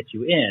what's going to get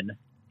you in.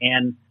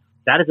 And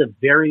that is a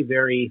very,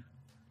 very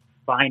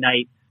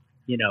finite,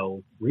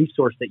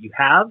 resource that you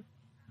have.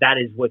 That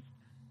is what's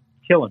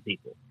killing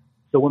people.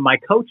 So when my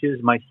coaches,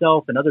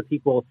 myself, and other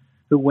people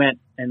who went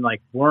and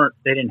like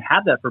they didn't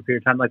have that for a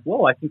period of time, like,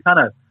 whoa, I can kind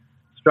of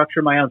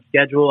structure my own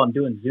schedule. I'm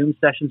doing Zoom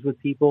sessions with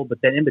people, but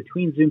then in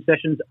between Zoom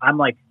sessions, I'm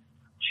like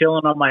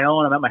chilling on my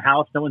own. I'm at my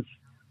house. No one's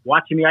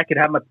watching me. I could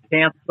have my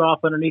pants off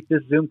underneath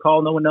this Zoom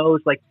call. No one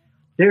knows. Like,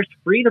 there's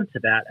freedom to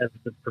that as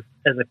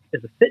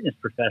a fitness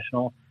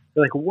professional.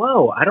 They're like,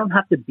 whoa, I don't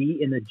have to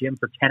be in the gym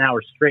for 10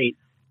 hours straight.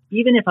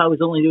 Even if I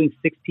was only doing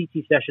 6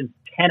 PT sessions,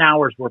 10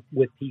 hours were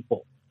with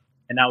people.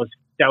 And that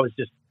was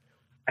just,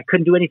 I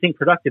couldn't do anything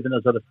productive in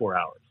those other 4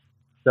 hours.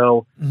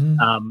 So,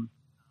 and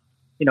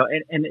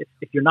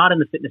if you're not in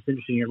the fitness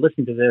industry and you're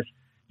listening to this,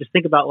 just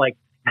think about like,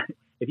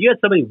 if you had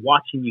somebody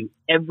watching you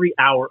every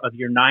hour of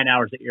your 9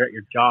 hours that you're at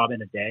your job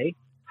in a day,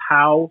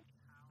 how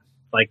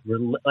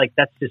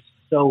that's just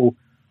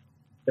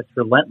that's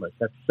relentless.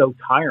 That's so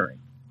tiring.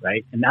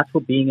 Right. And that's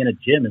what being in a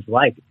gym is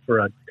like for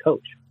a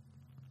coach.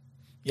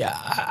 Yeah.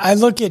 I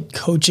look at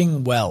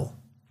coaching well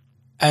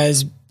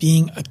as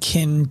being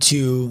akin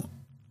to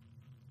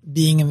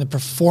being in the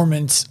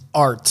performance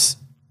arts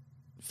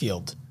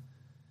field.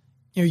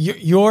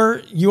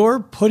 You're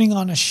putting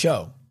on a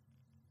show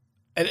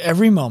at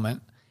every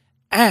moment,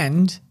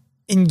 and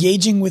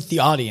engaging with the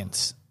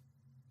audience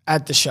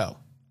at the show.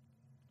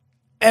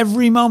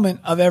 Every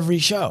moment of every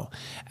show.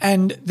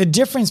 And the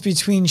difference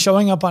between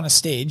showing up on a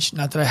stage,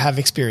 not that I have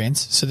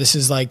experience, so this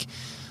is like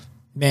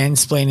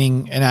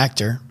mansplaining an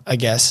actor, I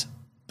guess,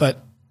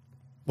 but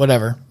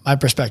whatever, my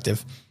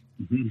perspective,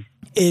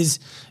 is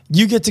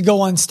you get to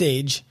go on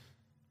stage,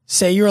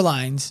 say your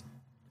lines,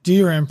 do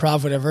your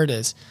improv, whatever it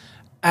is,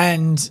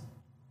 and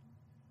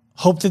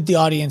hope that the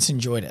audience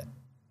enjoyed it.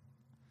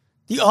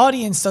 The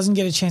audience doesn't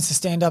get a chance to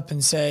stand up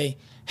and say,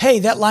 hey,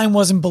 that line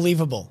wasn't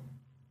believable.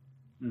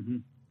 Mm-hmm.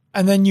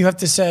 And then you have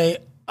to say,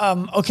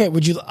 okay,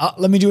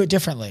 let me do it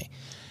differently.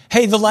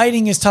 Hey, the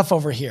lighting is tough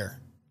over here.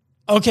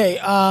 Okay,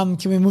 can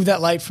we move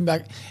that light from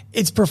back?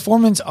 It's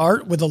performance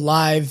art with a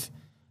live,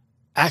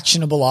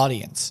 actionable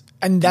audience.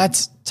 And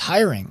that's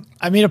tiring.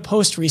 I made a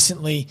post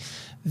recently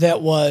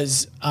that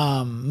was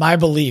my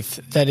belief,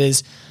 that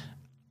is,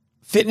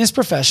 fitness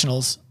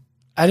professionals,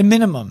 at a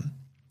minimum,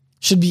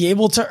 should be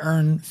able to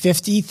earn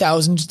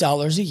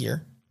 $50,000 a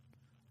year,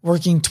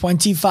 working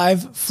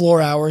 25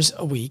 floor hours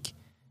a week,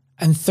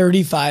 and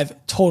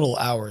 35 total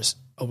hours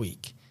a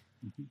week.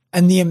 Mm-hmm.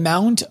 And the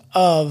amount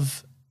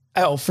of,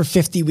 for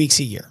 50 weeks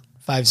a year,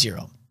 50,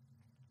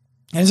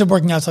 ends up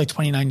working out to like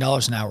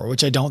 $29 an hour,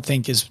 which I don't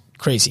think is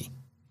crazy.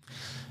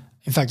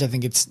 In fact, I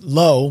think it's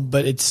low,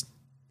 but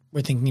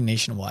we're thinking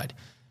nationwide.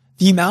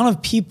 The amount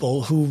of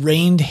people who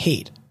rained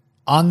hate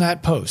on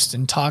that post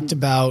and talked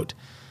about,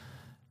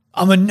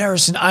 I'm a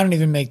nurse and I don't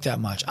even make that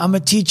much. I'm a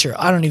teacher.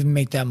 I don't even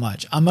make that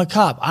much. I'm a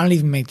cop. I don't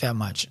even make that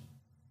much.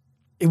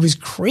 It was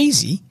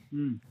crazy.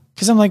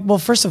 Because I'm like, well,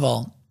 first of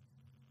all,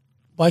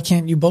 why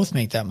can't you both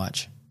make that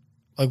much?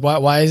 Like,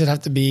 why does it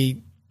have to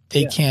be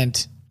they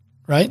can't,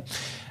 right?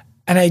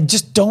 And I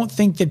just don't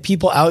think that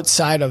people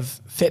outside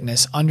of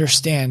fitness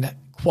understand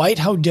quite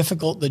how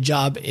difficult the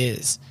job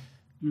is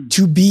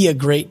to be a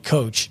great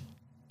coach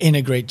in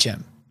a great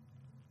gym.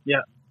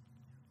 Yeah.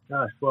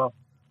 Gosh, well,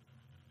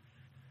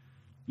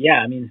 yeah,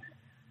 I mean,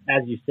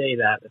 as you say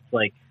that, it's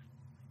like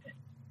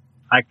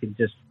I could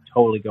just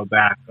totally go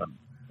back on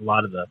a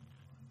lot of the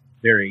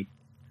very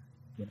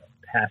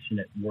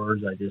passionate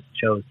words I just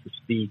chose to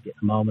speak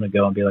a moment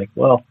ago and be like,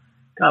 well,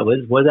 God,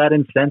 was that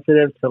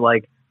insensitive to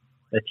like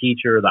a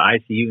teacher or the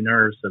ICU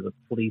nurse or the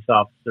police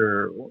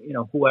officer,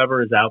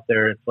 whoever is out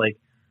there? It's like,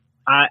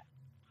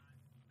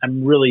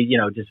 I'm really,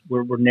 just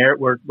we're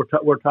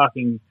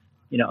talking,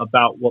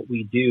 about what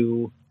we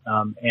do.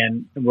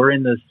 And we're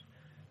in this,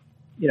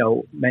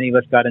 many of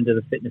us got into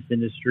the fitness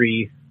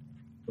industry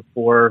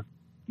before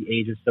the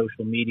age of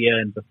social media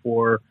and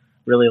before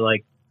really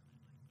like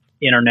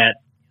internet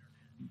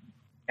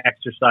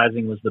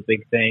exercising was the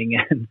big thing.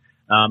 And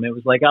it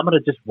was like, I'm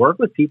going to just work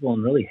with people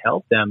and really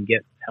help them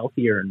get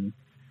healthier and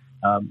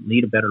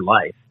lead a better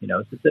life.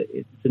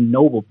 It's a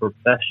noble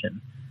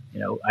profession.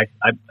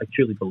 I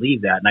truly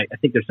believe that. And I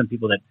think there's some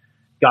people that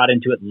got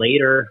into it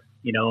later,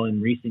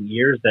 in recent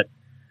years that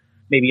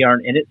maybe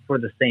aren't in it for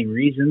the same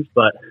reasons,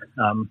 but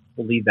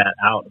we'll leave that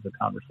out of the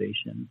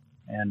conversation.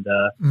 And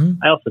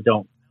I also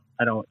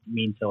I don't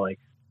mean to like,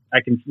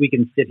 we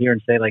can sit here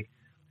and say like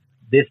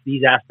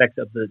these aspects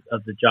of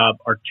the job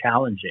are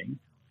challenging.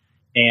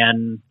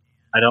 And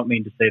I don't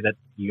mean to say that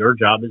your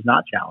job is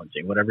not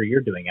challenging, whatever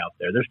you're doing out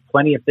there. There's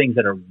plenty of things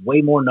that are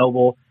way more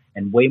noble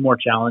and way more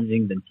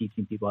challenging than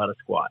teaching people how to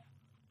squat.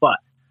 But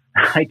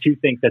I do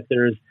think that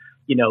there's,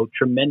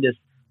 tremendous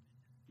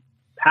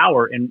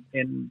power in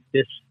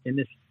this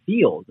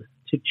field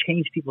to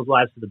change people's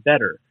lives for the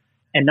better.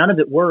 And none of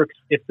it works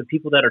if the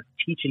people that are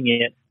teaching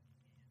it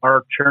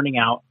are churning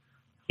out,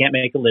 can't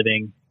make a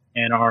living,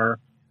 and are,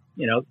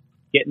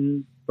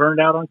 getting burned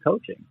out on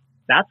coaching.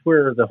 That's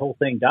where the whole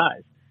thing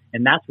dies.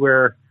 And that's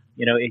where,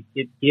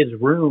 it gives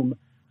room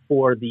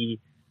for the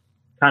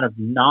kind of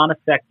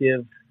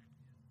non-effective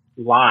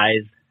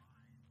lies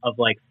of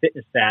like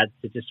fitness fads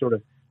to just sort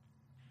of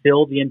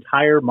fill the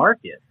entire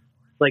market.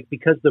 It's like,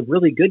 because the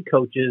really good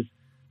coaches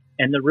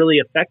and the really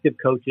effective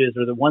coaches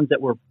are the ones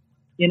that were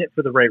in it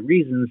for the right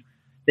reasons.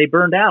 They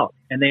burned out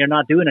and they are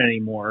not doing it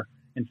anymore.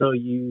 And so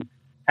you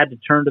had to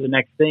turn to the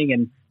next thing.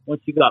 And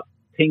once you got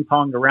ping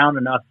ponged around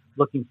enough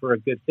looking for a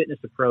good fitness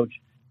approach,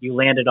 you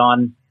landed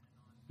on,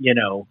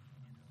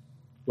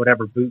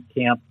 whatever boot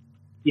camp,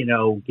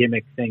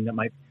 gimmick thing that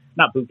might,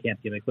 not boot camp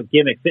gimmick, but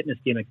fitness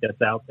gimmick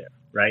that's out there.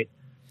 Right.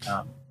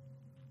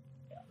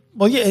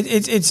 Well, yeah,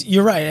 it's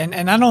you're right.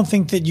 And I don't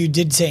think that you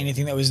did say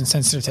anything that was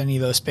insensitive to any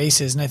of those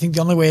spaces. And I think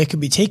the only way it could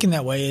be taken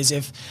that way is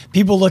if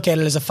people look at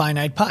it as a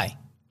finite pie.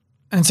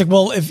 And it's like,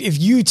 well, if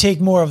you take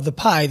more of the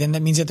pie, then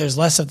that means that there's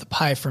less of the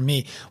pie for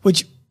me,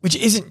 which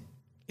isn't,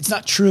 it's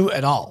not true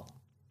at all.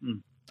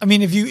 I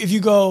mean, if you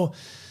go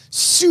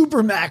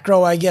super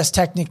macro, I guess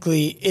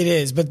technically it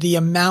is, but the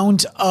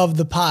amount of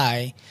the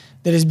pie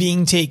that is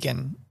being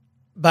taken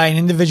by an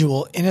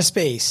individual in a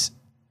space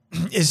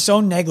is so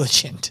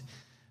negligent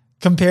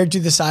compared to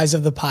the size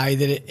of the pie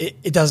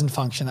that it doesn't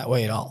function that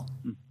way at all.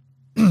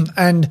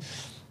 And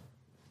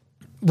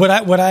what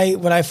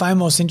I find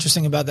most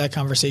interesting about that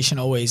conversation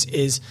always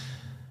is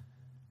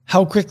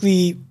how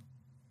quickly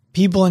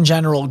people in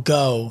general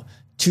go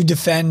to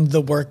defend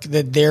the work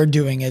that they're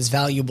doing as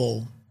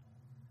valuable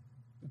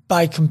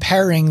by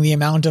comparing the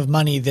amount of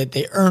money that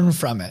they earn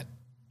from it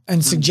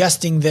and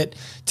suggesting that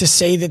to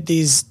say that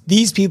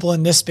these people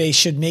in this space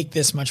should make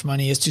this much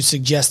money is to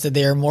suggest that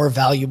they are more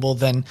valuable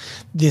than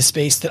the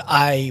space that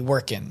I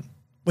work in,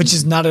 which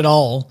is not at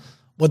all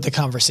what the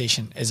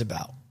conversation is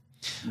about.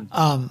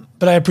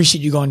 But I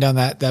appreciate you going down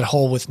that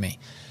hole with me.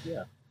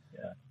 Yeah.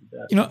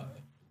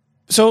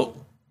 So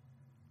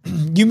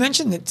you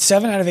mentioned that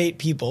 7 out of 8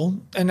 people,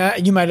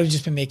 and you might have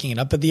just been making it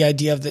up, but the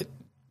idea of that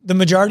the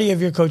majority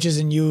of your coaches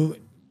and you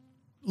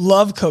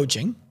love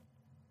coaching,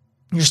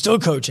 you're still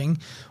coaching.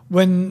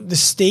 When the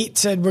state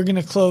said we're going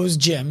to close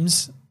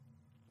gyms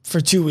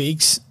for 2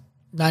 weeks,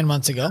 9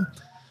 months ago,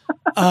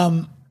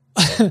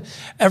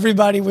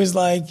 everybody was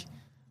like,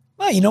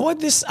 well, you know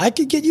what? I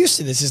could get used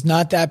to this. It's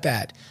not that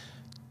bad.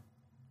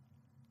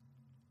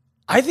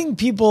 I think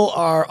people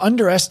are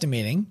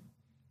underestimating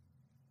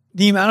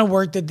the amount of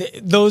work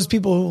that those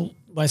people who,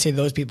 when I say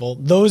those people,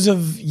 those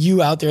of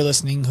you out there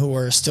listening who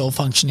are still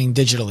functioning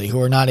digitally,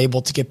 who are not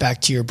able to get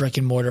back to your brick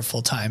and mortar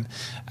full time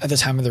at the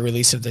time of the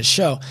release of this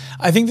show.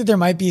 I think that there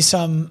might be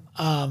some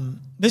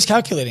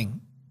miscalculating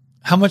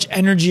how much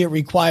energy it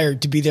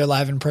required to be there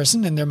live in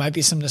person. And there might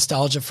be some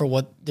nostalgia for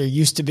what there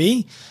used to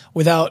be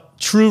without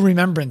true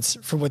remembrance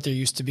for what there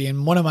used to be.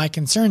 And one of my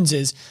concerns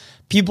is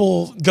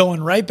people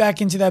going right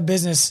back into that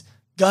business,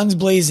 guns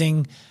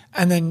blazing,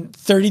 and then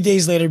 30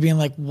 days later being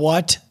like,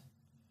 what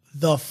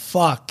the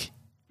fuck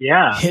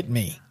hit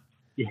me?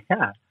 Yeah.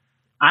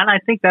 And I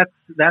think that's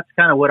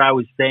kind of what I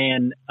was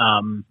saying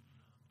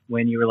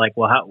when you were like,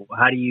 well,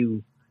 what do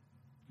you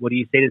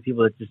say to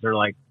people that just are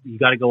like, you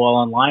got to go all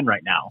online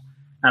right now?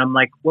 And I'm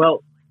like,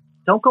 well,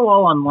 don't go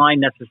all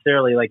online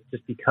necessarily, like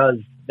just because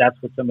that's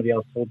what somebody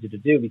else told you to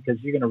do, because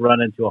you're going to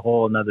run into a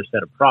whole another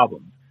set of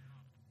problems.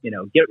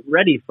 Get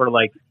ready for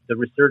like the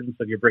resurgence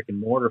of your brick and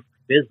mortar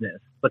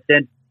business, but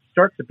then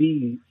start to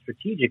be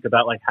strategic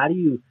about like, how do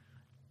you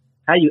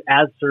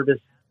add service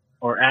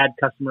or add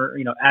customer,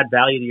 add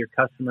value to your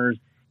customers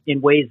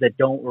in ways that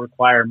don't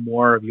require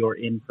more of your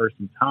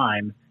in-person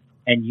time.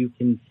 And you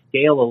can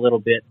scale a little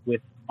bit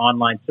with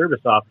online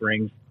service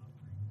offerings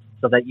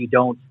so that you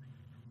don't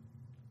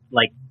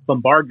like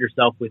bombard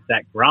yourself with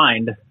that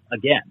grind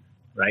again,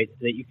 right?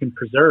 That you can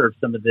preserve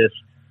some of this,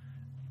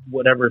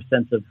 whatever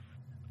sense of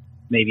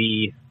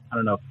maybe, I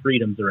don't know if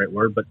freedom's the right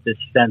word, but this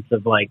sense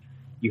of like,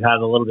 you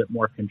have a little bit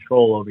more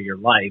control over your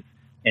life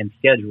and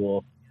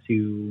schedule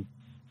to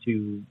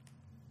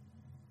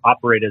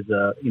operate as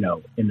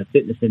in the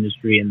fitness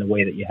industry in the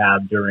way that you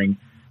have during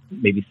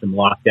maybe some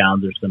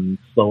lockdowns or some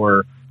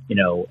slower,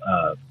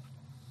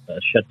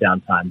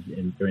 shutdown times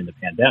during the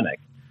pandemic.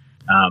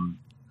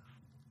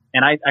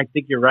 And I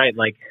think you're right.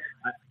 Like,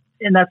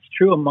 and that's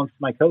true amongst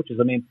my coaches.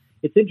 I mean,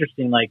 it's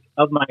interesting. Like,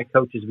 of my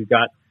coaches, we've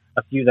got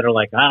a few that are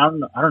like, I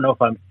don't know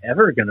if I'm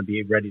ever going to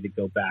be ready to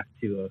go back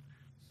to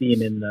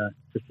being in the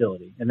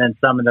facility. And then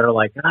some that are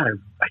like, God,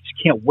 I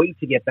just can't wait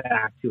to get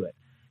back to it.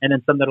 And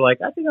then some that are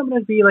like, I think I'm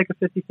going to be like a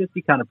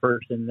 50-50 kind of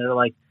person. They're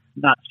like,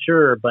 not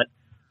sure, but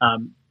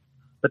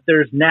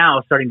there's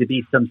now starting to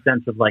be some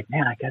sense of like,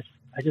 man, I guess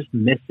I just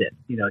miss it.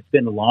 It's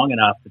been long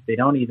enough that they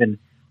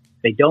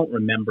don't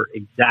remember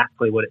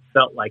exactly what it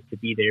felt like to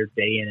be there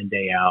day in and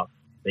day out.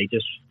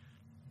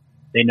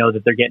 They know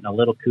that they're getting a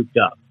little cooped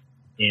up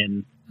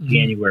in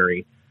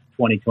January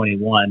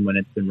 2021 when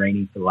it's been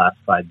raining for the last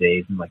 5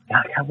 days. And like,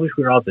 God, I wish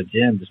we were all at the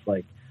gym, just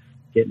like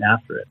getting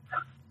after it.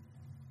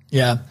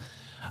 Yeah.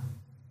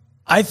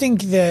 I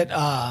think that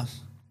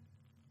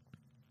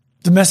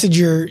the message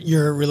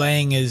you're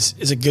relaying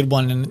is a good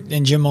one,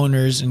 and gym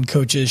owners and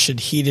coaches should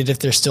heed it if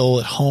they're still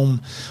at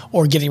home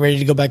or getting ready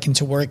to go back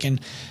into work. And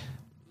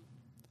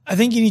I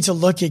think you need to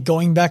look at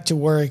going back to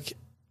work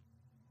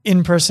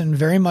in person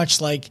very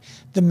much like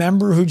the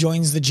member who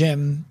joins the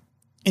gym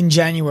in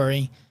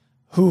January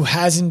who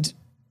hasn't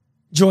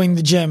joined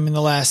the gym in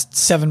the last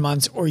 7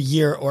 months or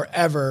year or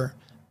ever,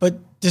 but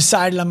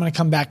decided I'm going to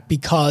come back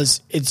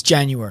because it's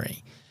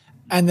January.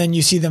 And then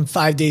you see them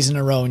 5 days in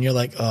a row and you're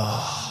like,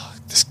 oh,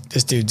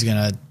 this dude's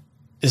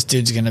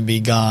going to be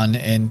gone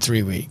in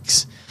 3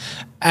 weeks.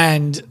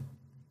 And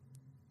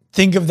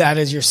think of that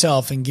as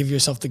yourself and give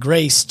yourself the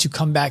grace to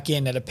come back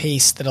in at a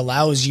pace that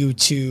allows you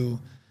to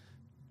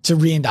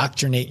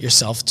re-indoctrinate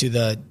yourself to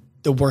the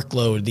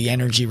workload, the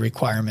energy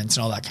requirements,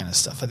 and all that kind of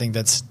stuff. I think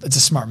that's a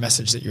smart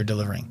message that you're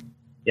delivering.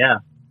 Yeah.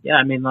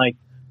 I mean, like,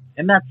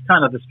 and that's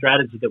kind of the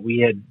strategy that we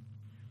had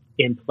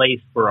in place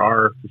for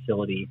our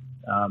facility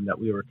that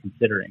we were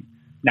considering.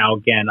 Now,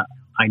 again,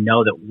 I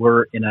know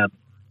that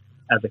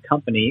as a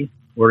company,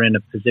 we're in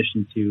a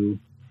position to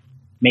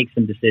make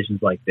some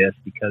decisions like this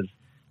because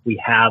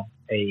we have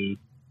a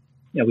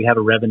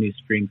revenue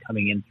stream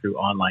coming in through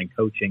online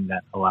coaching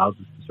that allows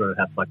us to sort of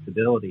have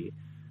flexibility.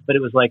 But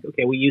it was like,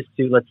 okay, we used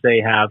to, let's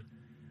say, have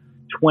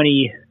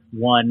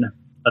 21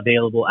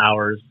 available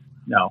hours.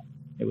 No,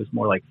 it was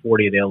more like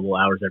 40 available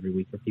hours every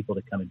week for people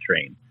to come and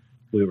train.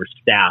 We were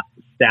staff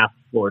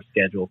floor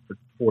schedule for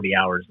 40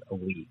 hours a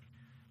week.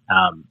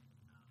 I'm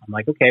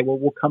like, okay, well,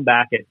 we'll come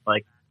back at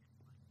like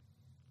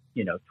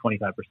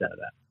 25% of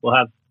that. We'll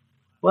have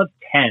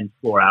 10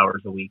 floor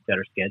hours a week that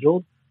are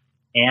scheduled,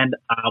 and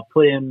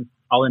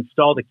I'll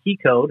install the key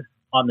code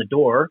on the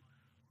door,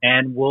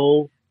 and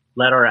we'll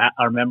let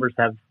our members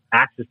have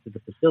access to the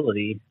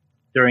facility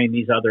during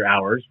these other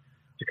hours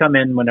to come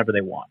in whenever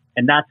they want.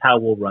 And that's how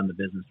we'll run the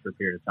business for a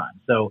period of time.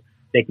 So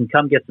they can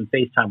come get some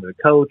FaceTime with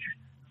a coach.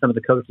 Some of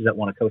the coaches that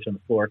want to coach on the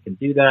floor can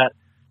do that.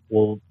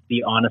 We'll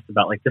be honest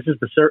about this is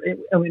the service.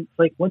 I mean, it's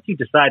like once you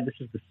decide this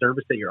is the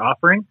service that you're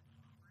offering,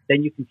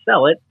 then you can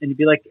sell it and you'd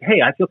be like,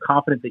 hey, I feel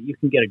confident that you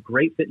can get a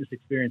great fitness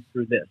experience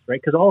through this,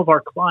 right? Because all of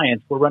our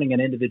clients, we're running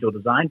an individual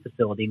design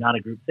facility, not a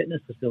group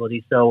fitness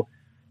facility. So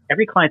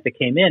every client that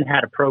came in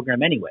had a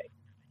program anyway.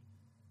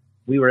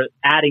 We were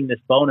adding this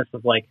bonus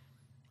of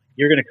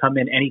you're going to come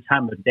in any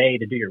time of the day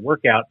to do your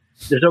workout.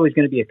 There's always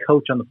going to be a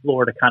coach on the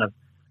floor to kind of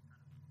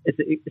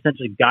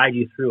essentially guide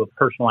you through a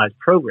personalized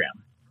program,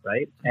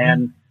 right? Mm-hmm.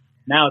 And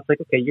now it's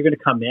okay, you're going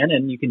to come in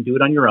and you can do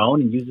it on your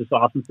own and use this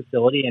awesome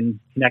facility and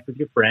connect with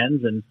your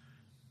friends. And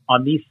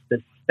on the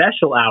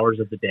special hours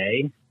of the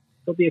day,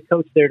 there'll be a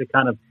coach there to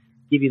kind of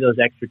give you those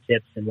extra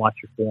tips and watch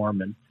your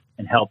form and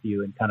help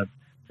you and kind of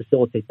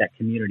facilitate that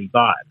community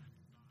vibe.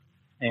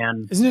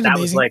 And isn't it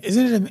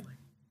amazing?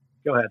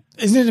 Go ahead.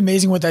 Isn't it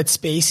amazing what that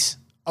space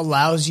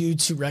allows you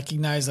to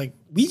recognize?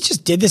 We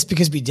just did this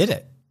because we did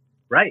it.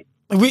 Right.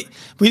 We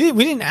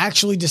didn't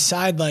actually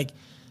decide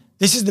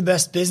this is the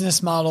best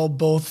business model,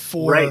 both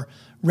for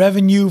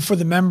revenue for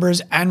the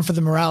members and for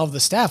the morale of the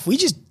staff. We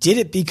just did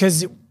it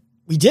because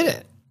we did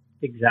it.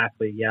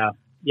 Exactly. Yeah.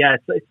 Yeah.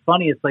 It's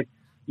funny. It's I've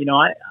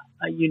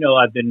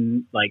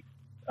been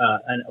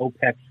an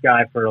OPEX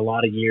guy for a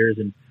lot of years,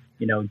 and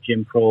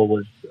Jim Kroll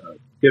was a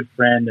good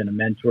friend and a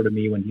mentor to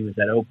me when he was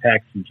at OPEX,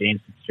 and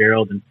James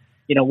Fitzgerald. And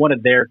one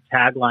of their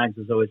taglines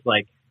was always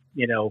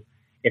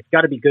it's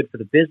got to be good for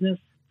the business,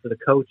 for the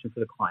coach, and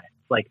for the client.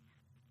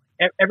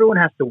 It's everyone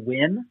has to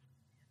win.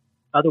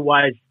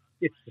 Otherwise,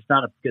 it's just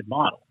not a good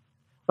model.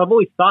 So I've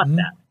always thought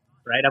that,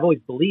 right? I've always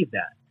believed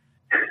that.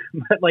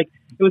 But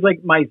it was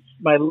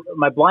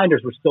my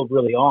blinders were still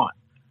really on.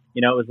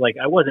 It was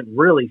I wasn't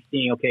really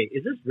seeing, okay,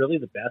 is this really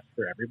the best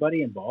for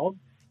everybody involved?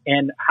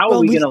 And how are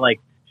we going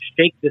to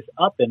shake this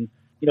up? And,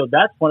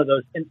 that's one of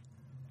those, and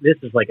this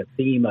is a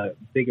theme, a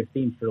bigger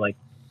theme for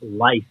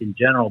life in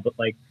general, but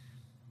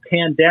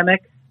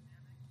pandemic,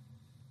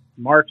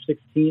 March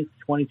 16th,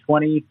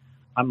 2020,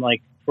 I'm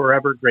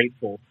forever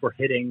grateful for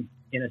hitting,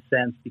 in a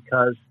sense,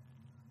 because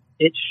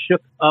it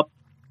shook up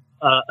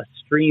a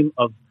stream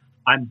of,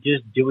 I'm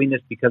just doing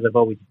this because I've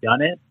always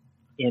done it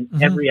in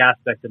every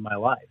aspect of my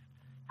life.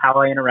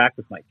 How I interact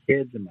with my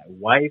kids and my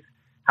wife,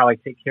 how I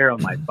take care of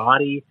my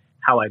body,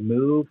 how I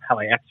move, how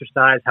I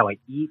exercise, how I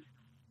eat,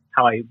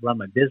 how I run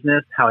my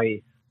business, how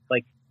I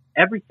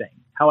everything,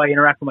 how I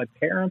interact with my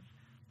parents.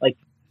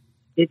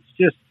 It's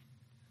just,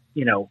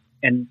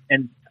 and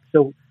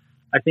so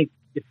I think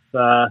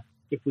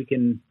if we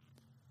can,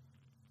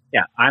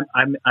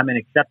 I'm an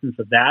acceptance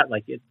of that.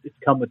 It's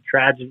come with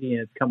tragedy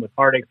and it's come with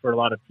heartache for a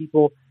lot of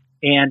people.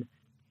 And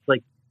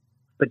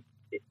but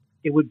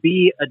it would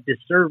be a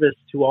disservice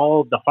to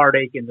all of the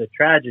heartache and the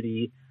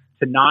tragedy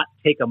to not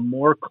take a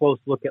more close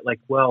look at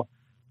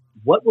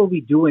what were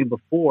we doing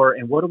before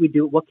and what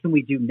can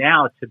we do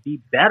now to be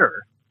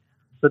better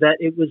so that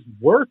it was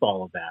worth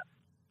all of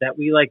that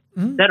we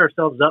set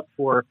ourselves up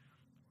for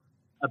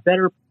a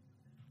better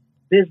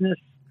business,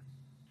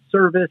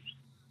 service,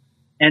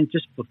 and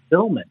just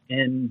fulfillment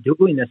in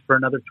doing this for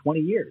another 20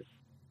 years.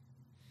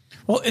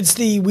 Well, it's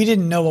we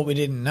didn't know what we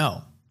didn't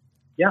know.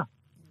 Yeah.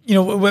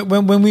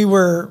 When we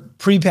were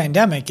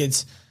pre-pandemic,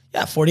 it's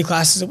 40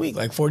 classes a week,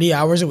 40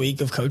 hours a week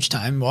of coach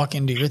time, walk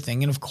into your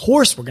thing. And of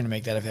course we're going to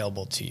make that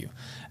available to you.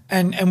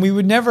 And we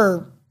would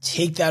never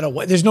take that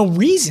away. There's no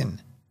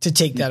reason to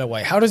take that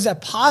away. How does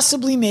that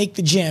possibly make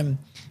the gym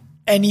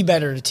any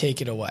better to take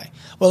it away?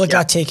 Well, it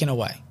got taken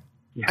away.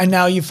 Yeah. And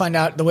now you find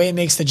out the way it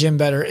makes the gym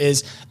better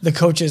is the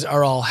coaches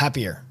are all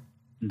happier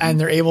and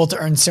they're able to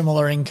earn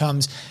similar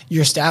incomes.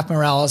 Your staff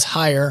morale is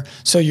higher.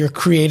 So your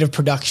creative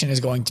production is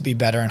going to be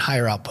better and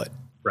higher output.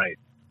 Right.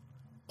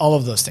 All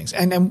of those things.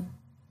 And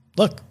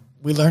look,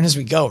 we learn as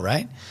we go,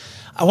 right?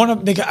 I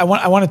want to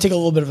take a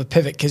little bit of a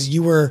pivot because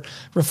you were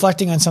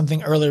reflecting on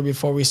something earlier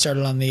before we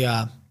started on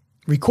the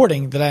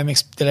recording that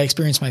I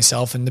experienced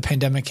myself, and the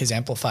pandemic has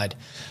amplified.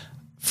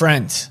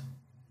 Friends,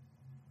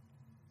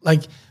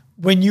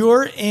 when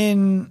you're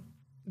in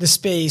the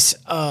space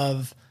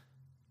of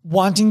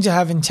wanting to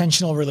have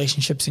intentional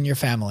relationships in your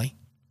family,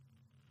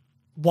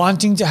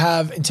 wanting to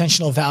have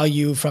intentional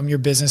value from your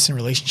business and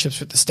relationships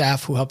with the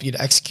staff who help you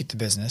to execute the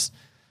business,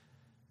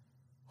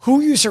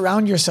 who you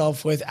surround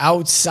yourself with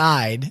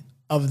outside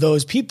of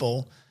those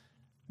people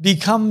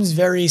becomes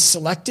very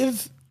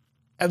selective.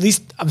 At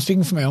least I'm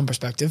speaking from my own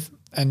perspective,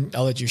 and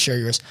I'll let you share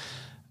yours.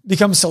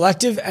 Becomes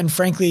selective and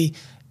frankly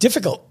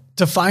difficult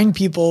to find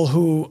people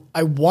who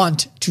I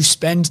want to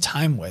spend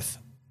time with,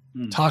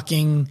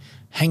 talking,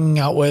 hanging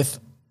out with,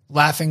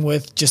 laughing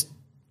with, just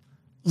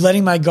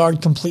letting my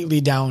guard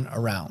completely down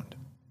around.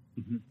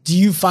 Do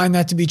you find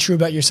that to be true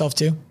about yourself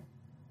too?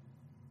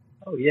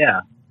 Oh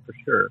yeah, for for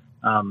sure.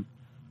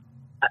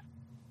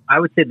 I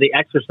would say the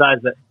exercise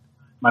that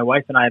my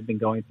wife and I have been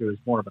going through is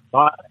more of a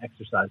thought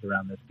exercise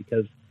around this,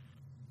 because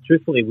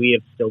truthfully, we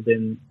have still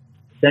been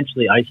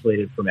essentially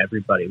isolated from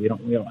everybody.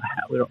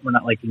 We're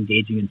not like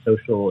engaging in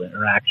social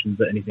interactions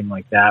or anything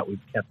like that. We've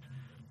kept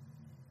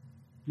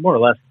more or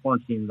less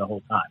quarantined the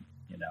whole time,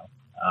 you know.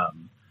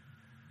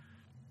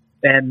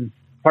 And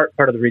part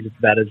of the reason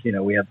for that is, you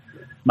know, we have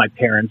my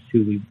parents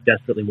who we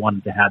desperately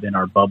wanted to have in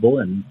our bubble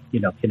and, you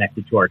know,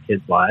 connected to our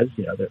kids' lives.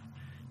 You know, they're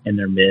in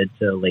their mid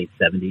to late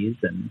 70s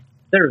and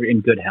they're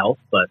in good health,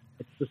 but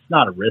it's just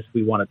not a risk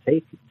we want to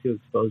take to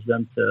expose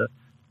them to,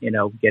 you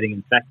know, getting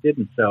infected.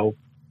 And so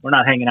we're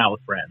not hanging out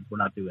with friends. We're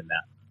not doing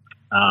that.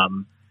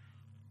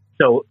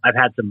 So I've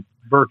had some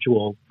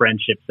virtual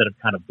friendships that have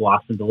kind of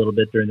blossomed a little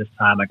bit during this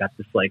time. I got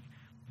this like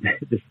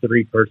this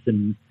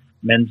 3-person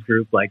men's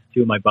group, like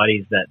 2 of my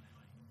buddies that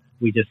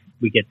we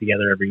get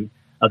together every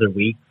other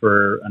week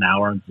for an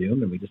hour on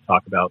Zoom, and we just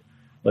talk about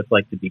what it's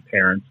like to be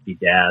parents, be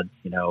dads,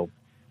 you know,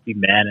 be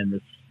men in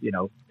this, you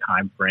know,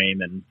 time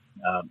frame. And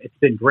it's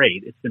been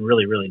great. It's been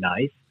really, really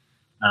nice.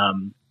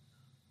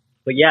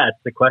 But yeah, it's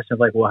the question of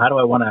like, well, how do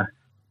I want to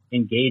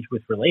engage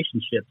with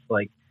relationships?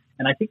 Like,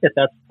 and I think that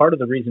that's part of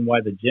the reason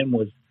why the gym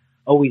was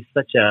always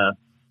such a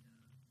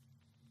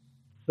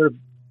sort of,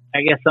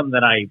 I guess, something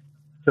that I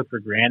took for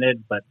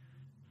granted, but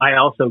I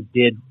also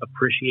did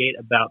appreciate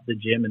about the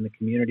gym and the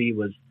community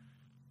was,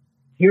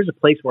 here's a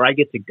place where I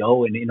get to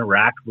go and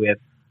interact with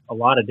a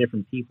lot of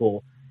different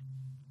people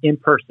in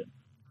person.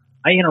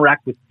 I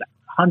interact with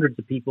hundreds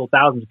of people,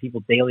 thousands of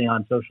people daily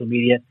on social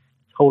media.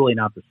 Totally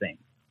not the same,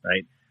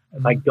 right? Mm-hmm.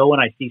 If I go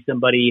and I see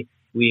somebody,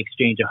 we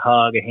exchange a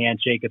hug, a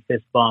handshake, a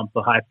fist bump,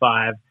 a high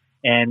five,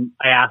 and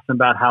I ask them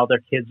about how their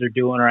kids are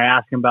doing, or I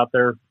ask them about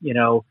their, you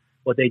know,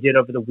 what they did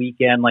over the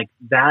weekend. Like,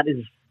 that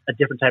is a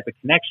different type of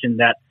connection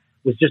that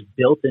was just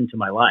built into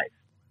my life.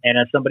 And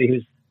as somebody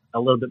who's a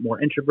little bit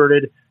more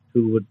introverted,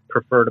 who would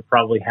prefer to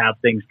probably have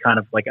things kind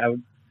of like, I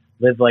would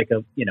live like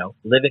a, you know,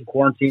 live in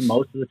quarantine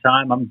most of the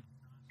time. I'm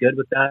good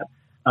with that.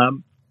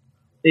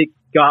 It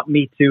got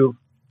me to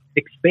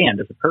expand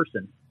as a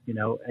person, you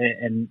know,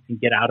 and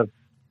get out of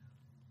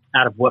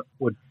what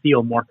would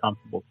feel more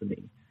comfortable to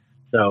me.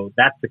 So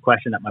that's the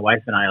question that my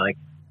wife and I like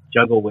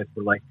juggle with.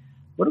 We're like,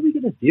 what are we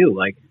going to do?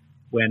 Like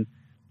when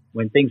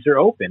things are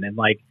open and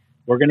like,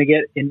 we're going to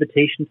get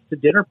invitations to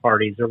dinner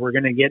parties, or we're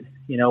going to get,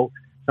 you know,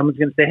 someone's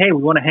going to say, hey,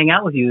 we want to hang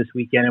out with you this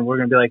weekend. And we're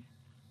going to be like,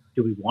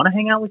 do we want to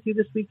hang out with you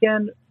this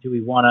weekend? Do we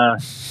want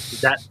to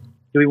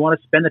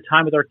spend the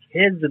time with our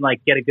kids and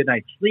like get a good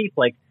night's sleep?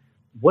 Like,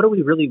 what do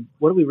we really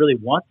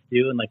want to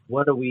do? And like,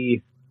 what have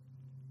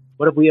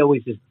we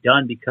always just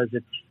done because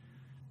it's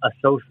a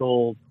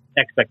social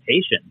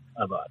expectation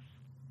of us?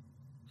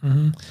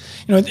 Mm-hmm.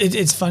 You know,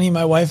 it's funny.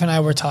 My wife and I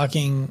were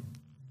talking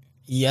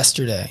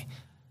yesterday,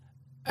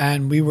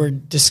 and we were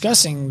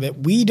discussing that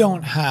we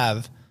don't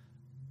have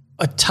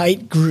a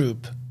tight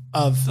group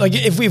of, like,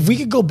 if we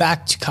could go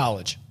back to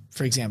college,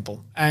 for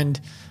example,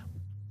 and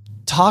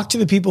talk to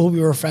the people who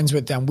we were friends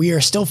with then, we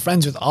are still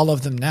friends with all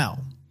of them now.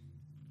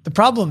 The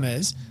problem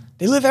is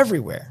they live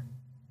everywhere.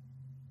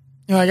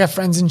 You know, I got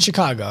friends in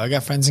Chicago. I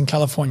got friends in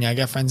California. I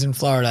got friends in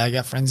Florida. I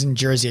got friends in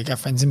Jersey. I got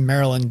friends in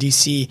Maryland,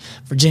 DC,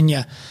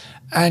 Virginia,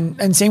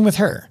 and same with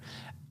her.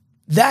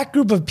 That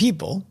group of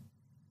people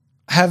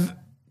have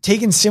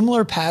taken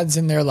similar paths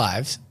in their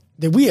lives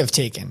that we have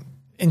taken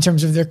in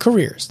terms of their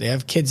careers. They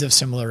have kids of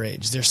similar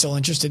age. They're still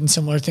interested in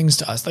similar things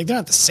to us. Like, they're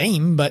not the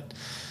same, but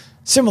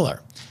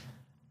similar.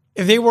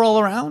 If they were all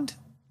around,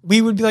 we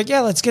would be like,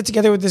 yeah, let's get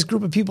together with this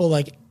group of people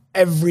like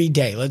every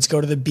day. Let's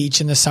go to the beach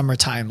in the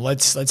summertime.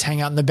 Let's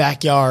hang out in the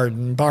backyard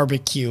and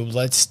barbecue.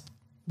 Let's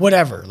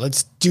whatever.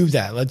 Let's do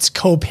that. Let's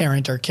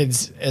co-parent our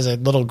kids as a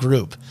little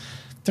group.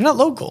 They're not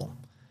local.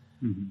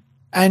 Mm-hmm.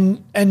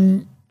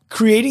 And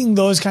creating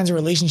those kinds of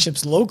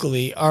relationships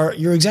locally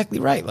you're exactly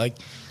right. Like,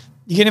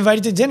 you get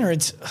invited to dinner.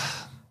 It's,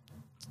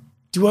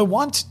 do I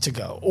want to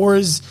go? Or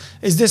is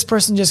this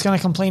person just going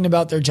to complain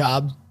about their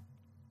job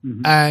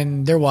mm-hmm.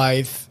 and their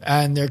wife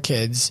and their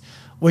kids,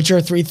 which are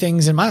 3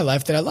 things in my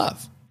life that I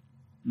love,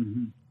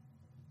 mm-hmm.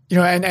 you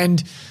know,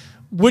 and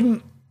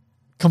wouldn't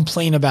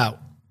complain about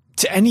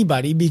to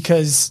anybody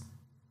because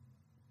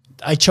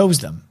I chose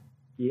them.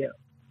 Yeah.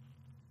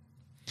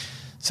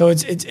 So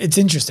it's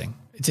interesting.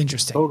 It's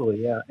interesting.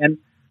 Totally. Yeah. And,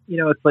 you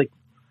know, it's like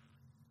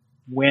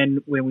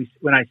when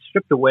I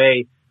stripped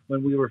away,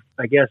 when we were,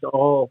 I guess,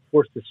 all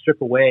forced to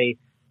strip away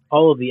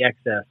all of the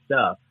excess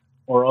stuff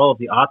or all of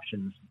the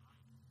options.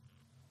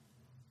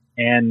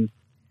 And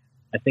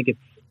I think it's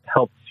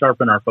helped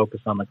sharpen our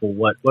focus on like, well,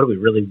 what do we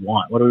really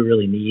want? What do we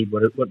really need?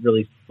 What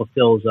really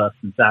fulfills us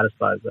and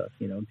satisfies us?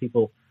 You know, and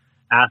people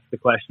ask the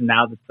question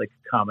now that's like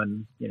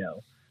common, you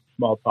know,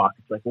 small talk.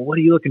 It's like, well, what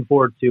are you looking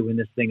forward to when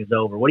this thing is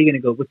over? What are you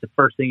going to go? What's the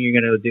first thing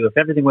you're going to do? If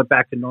everything went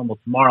back to normal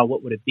tomorrow,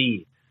 what would it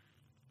be?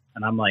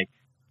 And I'm like,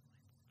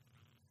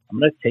 I'm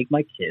going to take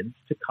my kids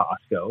to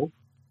Costco.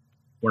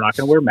 We're not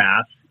going to wear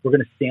masks. We're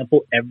going to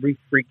sample every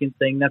freaking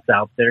thing that's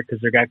out there because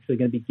they're actually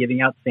going to be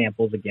giving out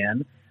samples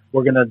again.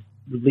 We're going to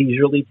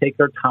leisurely take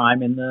our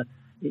time in the,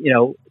 you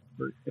know,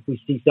 if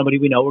we see somebody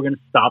we know, we're going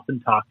to stop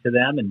and talk to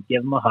them and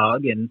give them a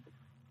hug, and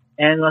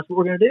that's what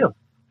we're going to do.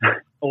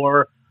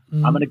 Or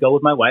I'm going to go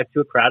with my wife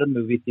to a crowded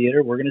movie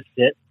theater. We're going to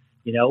sit,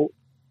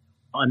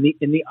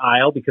 in the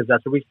aisle, because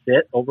that's where we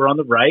sit, over on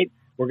the right.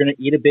 We're going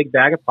to eat a big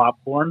bag of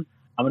popcorn.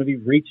 I'm going to be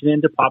reaching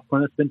into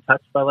popcorn that's been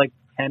touched by like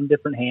 10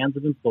 different hands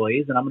of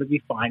employees, and I'm going to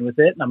be fine with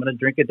it. And I'm going to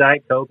drink a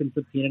Diet Coke and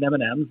some peanut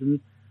M&Ms, and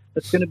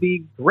it's going to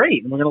be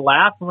great. And we're going to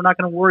laugh, and we're not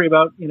going to worry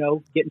about,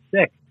 getting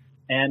sick.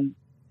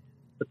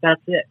 But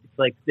that's it.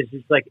 It's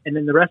just like, and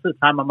then the rest of the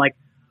time I'm like,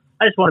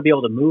 I just want to be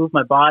able to move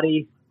my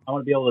body. I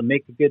want to be able to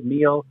make a good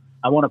meal.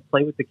 I want to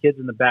play with the kids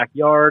in the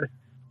backyard.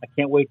 I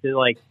can't wait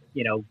to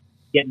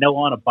get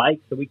Noah on a bike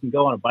so we can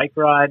go on a bike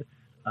ride.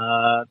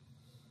 I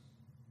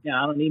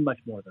don't need much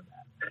more than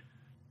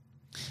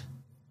that.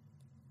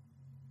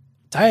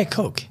 Diet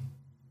Coke.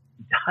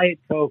 Diet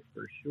Coke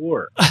for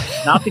sure.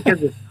 Not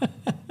because it's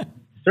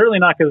certainly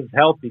not because it's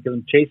healthy, because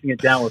I'm chasing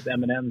it down with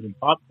M&Ms and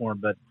popcorn,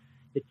 but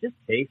it just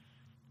tastes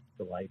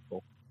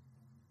delightful.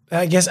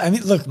 I guess,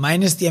 look,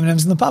 minus the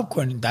M&Ms and the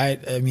popcorn.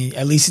 Diet, at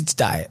least it's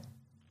diet.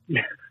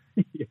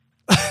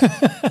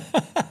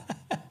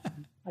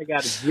 I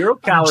got 0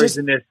 calories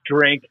in this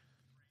drink.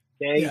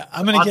 Okay, yeah,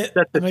 I'm gonna get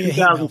the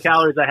 2,000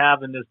 calories I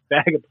have in this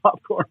bag of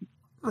popcorn.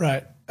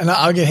 Right, and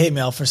I'll get hate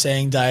mail for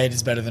saying diet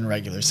is better than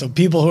regular. So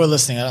people who are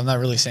listening, I'm not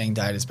really saying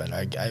diet is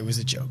better. It was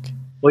a joke.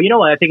 Well, you know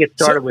what? I think it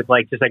started with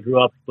I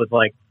grew up with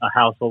a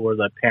household where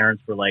the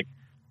parents were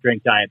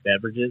drink diet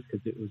beverages,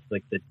 because it was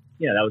that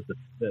was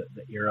the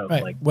era of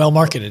well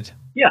marketed.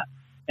 Yeah,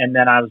 and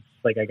then I was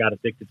I got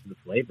addicted to the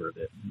flavor of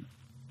it. And,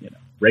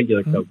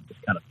 regular Coke was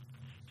kind of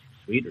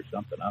sweet or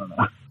something. I don't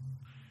know.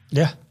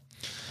 Yeah.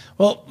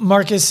 Well,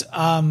 Marcus,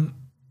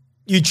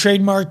 you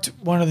trademarked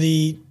one of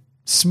the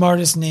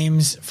smartest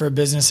names for a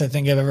business I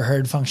think I've ever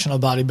heard, Functional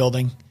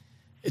Bodybuilding.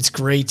 It's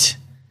great.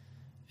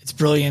 It's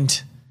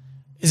brilliant.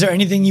 Is there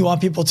anything you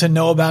want people to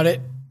know about it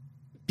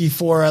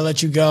before I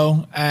let you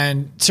go?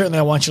 And certainly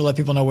I want you to let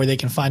people know where they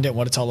can find it and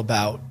what it's all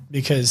about,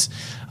 because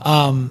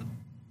I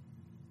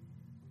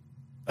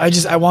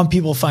want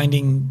people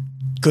finding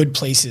good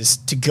places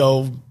to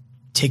go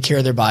take care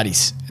of their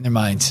bodies and their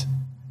minds.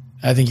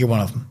 I think you're one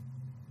of them.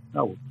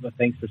 Oh, well,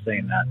 thanks for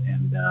saying that.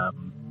 And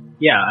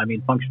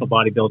functional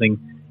bodybuilding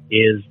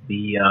is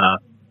the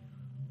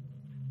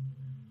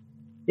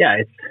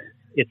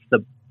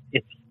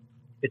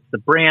it's the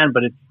brand,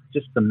 but it's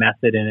just the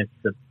method, and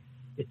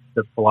it's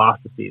the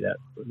philosophy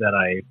that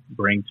I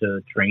bring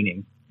to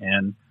training.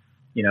 And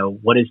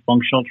what is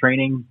functional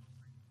training?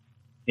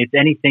 It's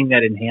anything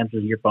that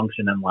enhances your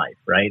function in life,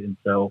 right? And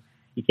so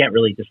you can't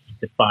really just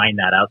define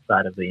that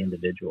outside of the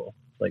individual.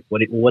 It's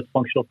what's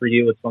functional for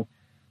you?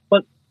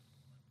 But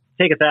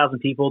take 1,000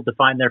 people,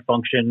 define their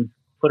function,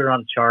 put it on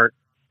a chart,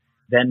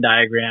 Venn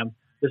diagram.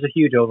 There's a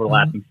huge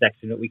overlapping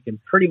section that we can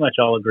pretty much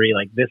all agree,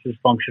 this is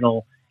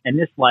functional and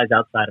this lies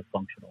outside of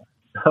functional.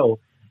 So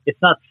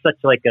it's not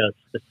such a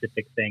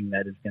specific thing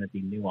that is going to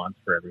be nuanced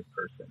for every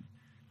person.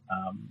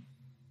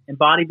 And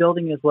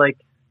bodybuilding is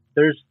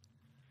there's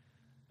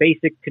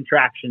basic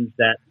contractions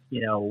that,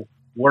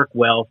 work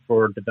well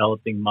for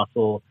developing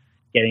muscle,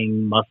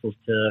 getting muscles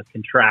to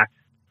contract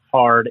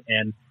hard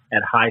and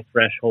at high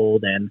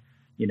threshold, and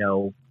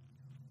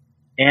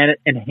and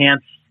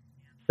enhance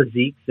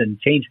physiques and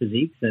change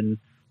physiques, and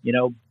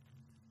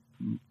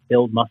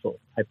build muscle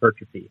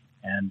hypertrophy.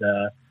 And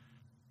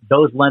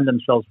those lend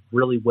themselves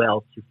really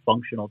well to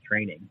functional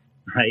training,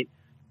 right?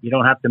 You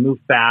don't have to move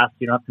fast,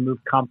 you don't have to move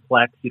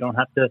complex, you don't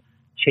have to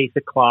chase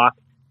a clock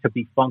to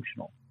be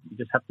functional. You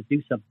just have to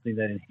do something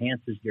that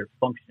enhances your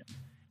function.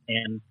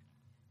 And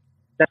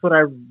that's what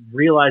I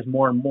realized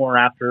more and more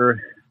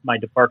after my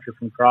departure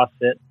from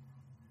CrossFit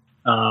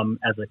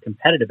as a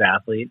competitive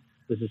athlete,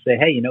 was to say,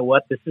 hey, you know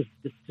what? This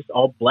just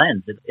all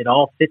blends. It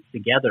all fits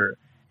together.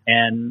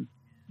 And,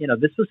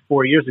 this was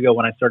 4 years ago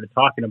when I started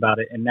talking about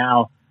it. And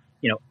now,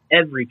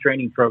 every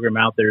training program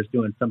out there is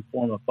doing some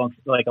form of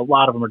function. A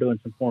lot of them are doing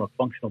some form of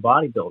functional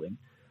bodybuilding.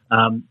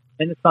 And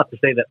it's not to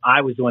say that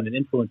I was the one that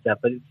influenced that,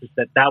 but it's just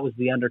that was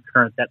the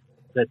undercurrent that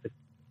the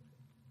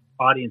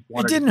audience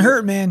wanted. It didn't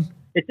hurt, man.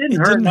 It didn't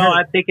hurt. No,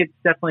 I think it's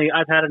definitely,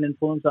 I've had an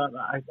influence on,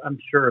 I'm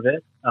sure of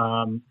it.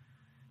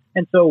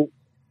 And so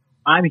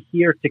I'm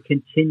here to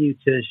continue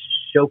to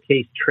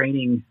showcase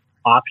training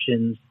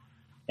options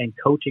and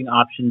coaching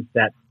options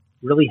that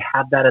really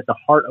have that at the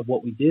heart of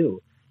what we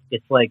do.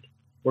 It's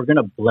we're going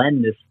to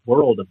blend this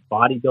world of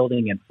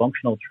bodybuilding and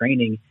functional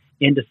training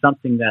into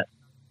something that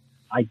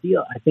I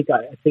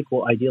think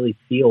will ideally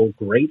feel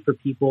great for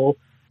people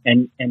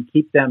and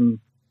keep them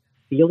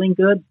feeling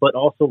good, but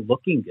also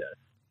looking good,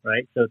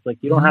 right? So it's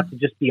you don't have to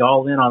just be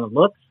all in on the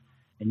looks,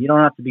 and you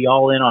don't have to be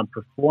all in on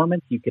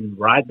performance. You can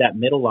ride that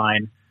middle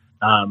line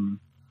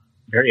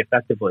very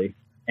effectively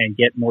and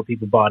get more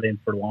people bought in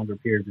for longer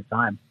periods of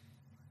time.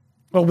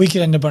 Well, we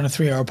could end up on a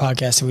 3-hour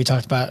podcast if we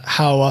talked about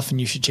how often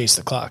you should chase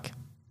the clock.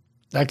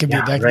 That could be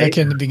that could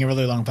end up being a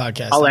really long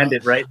podcast. I'll end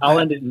it, right? I'll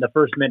end it in the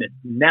first minute.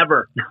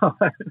 Never.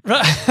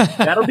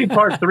 That'll be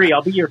part 3.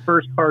 I'll be your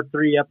first part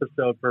 3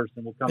 episode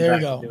person. We'll come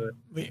back to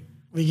it.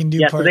 We can do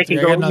yeah, part so they can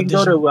three. go. You can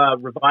go to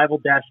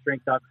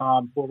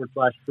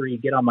revival-strength.com/free,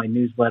 get on my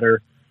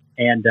newsletter,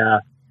 and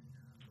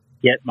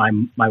get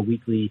my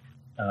weekly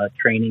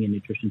training and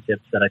nutrition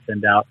tips that I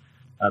send out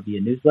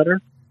via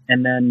newsletter,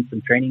 and then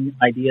some training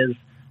ideas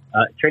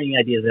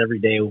every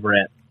day over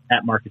at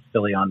Marcus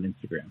Filly on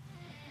Instagram.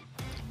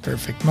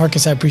 Perfect.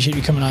 Marcus, I appreciate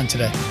you coming on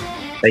today.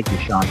 Thank you,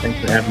 Sean. Thanks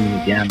for having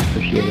me again.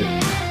 Appreciate it.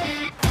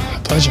 My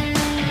pleasure.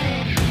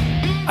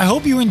 I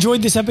hope you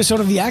enjoyed this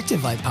episode of the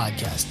Active Life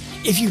Podcast.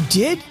 If you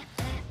did,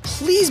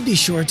 please be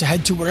sure to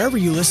head to wherever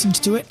you listened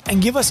to it and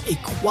give us a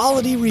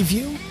quality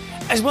review,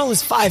 as well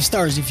as 5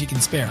 stars if you can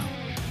spare them.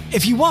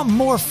 If you want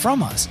more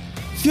from us,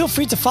 feel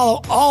free to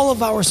follow all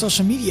of our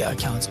social media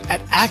accounts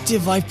at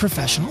Active Life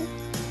Professional,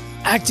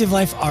 Active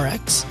Life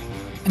RX,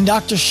 and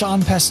Dr.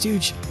 Sean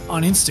Pastuch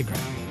on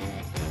Instagram.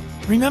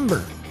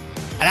 Remember,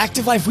 at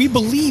Active Life, we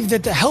believe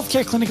that the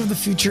healthcare clinic of the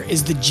future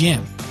is the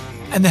gym,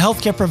 and the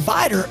healthcare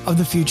provider of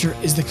the future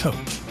is the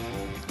coach.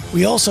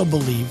 We also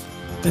believe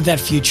that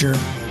future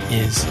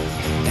is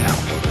now.